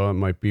features, so it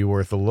might be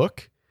worth a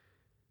look.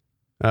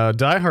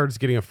 Die Hard's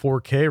getting a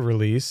 4K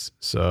release,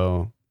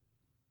 so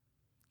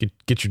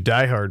get your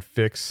Die Hard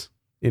fix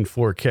in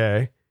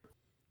 4K.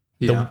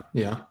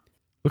 Yeah.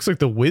 Looks like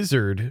The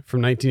Wizard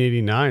from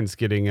 1989 is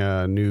getting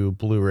a new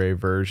Blu-ray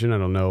version. I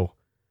don't know.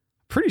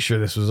 Pretty sure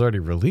this was already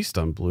released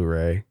on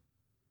Blu-ray.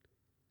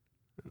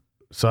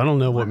 So I don't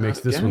know what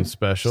makes this one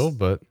special,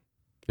 but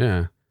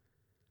yeah.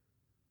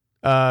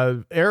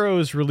 Arrow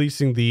is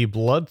releasing the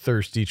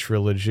Bloodthirsty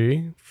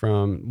trilogy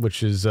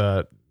which is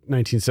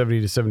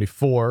 1970 to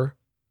 74.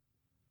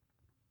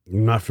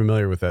 I'm not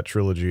familiar with that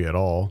trilogy at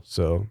all,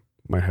 so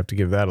might have to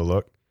give that a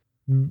look.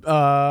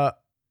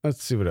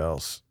 Let's see what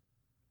else.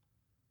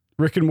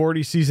 Rick and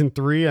Morty season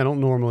 3. I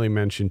don't normally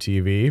mention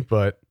TV,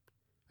 but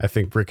I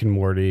think Rick and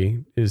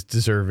Morty is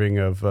deserving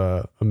of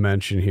a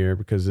mention here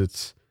because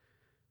it's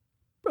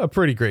a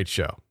pretty great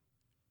show.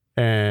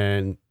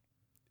 And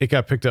it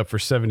got picked up for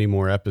 70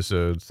 more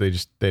episodes.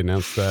 They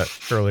announced that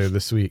earlier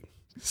this week.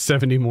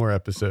 70 more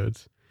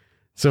episodes.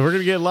 So we're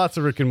going to get lots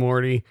of Rick and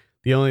Morty.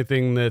 The only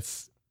thing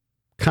that's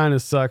kind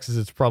of sucks is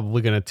it's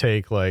probably going to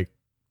take like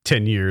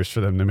 10 years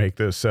for them to make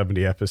those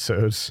 70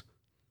 episodes.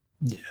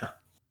 Yeah.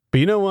 But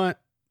you know what?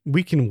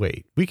 We can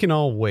wait. We can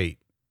all wait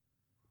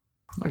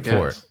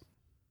for it.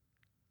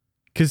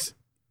 Because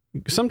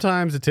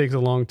sometimes it takes a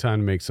long time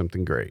to make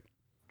something great.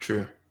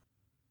 True.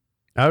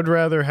 I would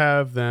rather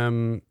have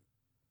them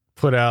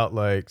put out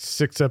like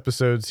 6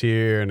 episodes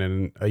here and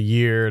then a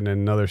year and then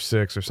another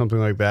 6 or something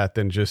like that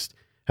than just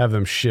have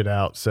them shit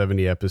out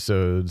 70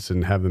 episodes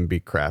and have them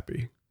be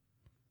crappy.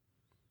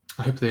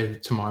 I hope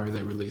tomorrow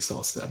they release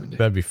all 70.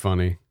 That'd be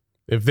funny.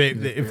 If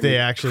they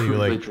actually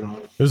like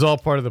drawn. It was all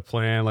part of the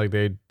plan, like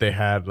they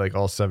had like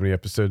all 70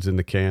 episodes in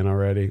the can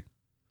already.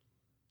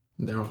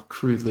 They're all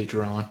crudely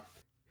drawn.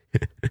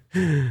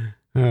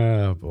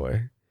 Oh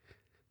boy.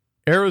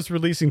 Arrow's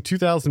releasing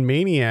 2000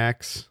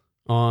 Maniacs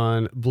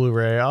on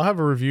Blu-ray. I'll have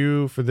a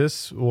review for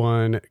this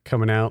one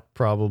coming out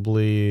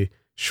probably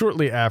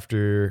shortly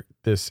after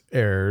this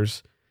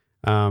airs.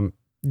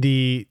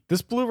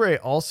 This Blu-ray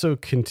also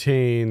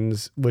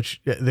contains, which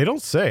they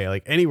don't say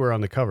like anywhere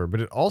on the cover, but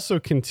it also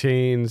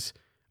contains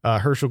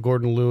Herschel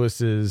Gordon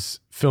Lewis's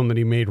film that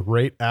he made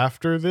right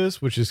after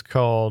this, which is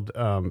called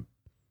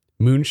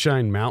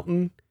Moonshine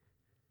Mountain.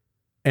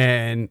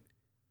 And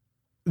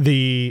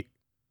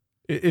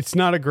it's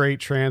not a great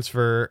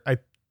transfer. I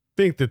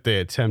think that they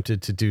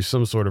attempted to do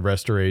some sort of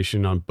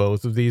restoration on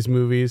both of these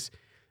movies.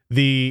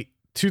 The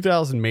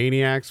 2000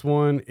 Maniacs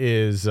one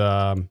is,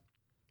 I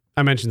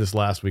mentioned this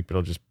last week, but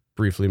I'll just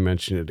briefly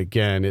mention it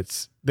again.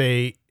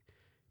 They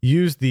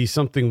used the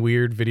Something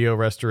Weird video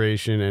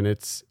restoration, and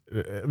it's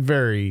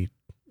very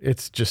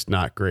It's just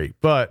not great.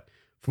 But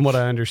from what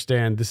I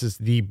understand, this is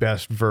the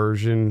best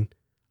version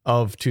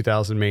of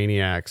 2000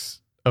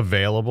 Maniacs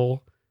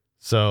available.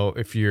 So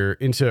if you're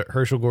into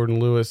Herschel Gordon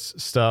Lewis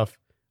stuff,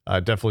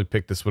 definitely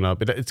pick this one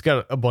up. It's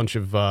got a bunch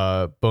of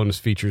bonus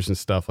features and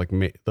stuff like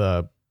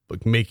the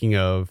making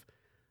of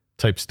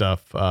type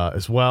stuff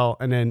as well.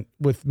 And then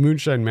with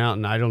Moonshine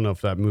Mountain, I don't know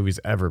if that movie's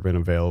ever been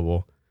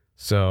available.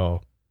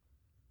 So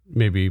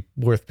maybe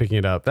worth picking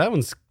it up. That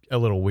one's a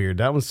little weird.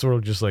 That one's sort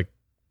of just like,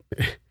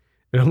 it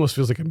almost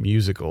feels like a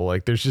musical.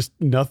 Like there's just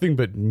nothing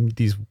but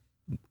these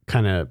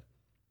kind of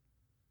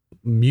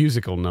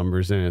musical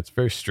numbers in it. It's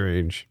very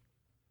strange.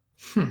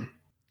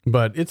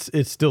 But it's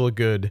still a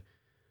good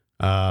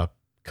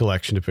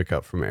collection to pick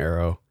up from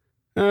Arrow.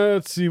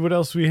 Let's see what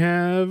else we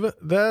have.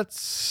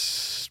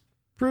 That's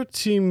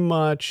pretty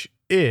much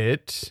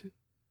it.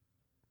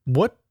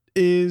 What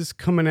is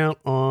coming out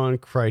on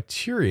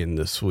Criterion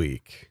this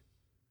week?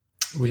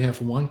 We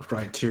have one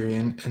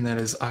Criterion, and that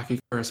is Aki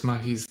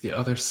Kaurismäki's The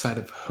Other Side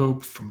of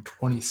Hope from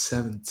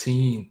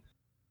 2017,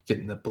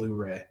 getting the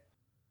Blu-ray.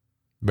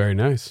 Very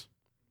nice.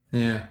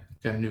 Yeah,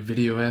 got a new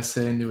video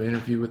essay, a new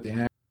interview with the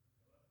actor.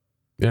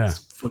 Yeah.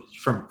 Footage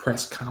from a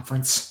press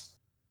conference.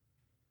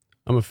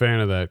 I'm a fan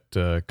of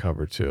that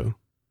cover too.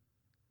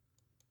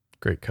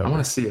 Great cover. I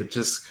want to see it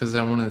just because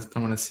I want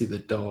to see the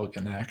dog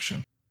in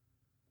action.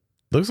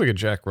 Looks like a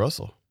Jack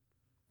Russell.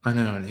 I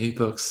know, and he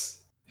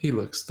looks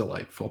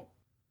delightful.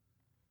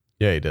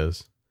 Yeah, he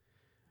does.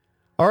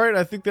 All right,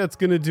 I think that's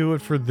going to do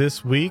it for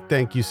this week.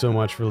 Thank you so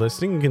much for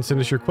listening. You can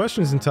send us your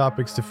questions and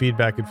topics to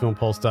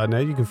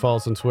feedback@filmpulse.net. You can follow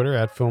us on Twitter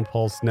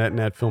 @FilmPulseNet and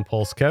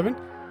 @FilmPulseKevin.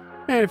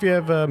 And if you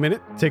have a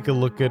minute, take a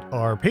look at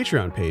our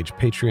Patreon page,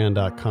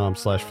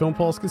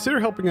 patreon.com/filmpulse. Consider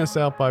helping us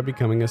out by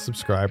becoming a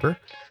subscriber.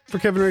 For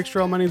Kevin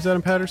Rakestraw, my name's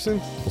Adam Patterson.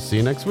 We'll see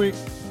you next week.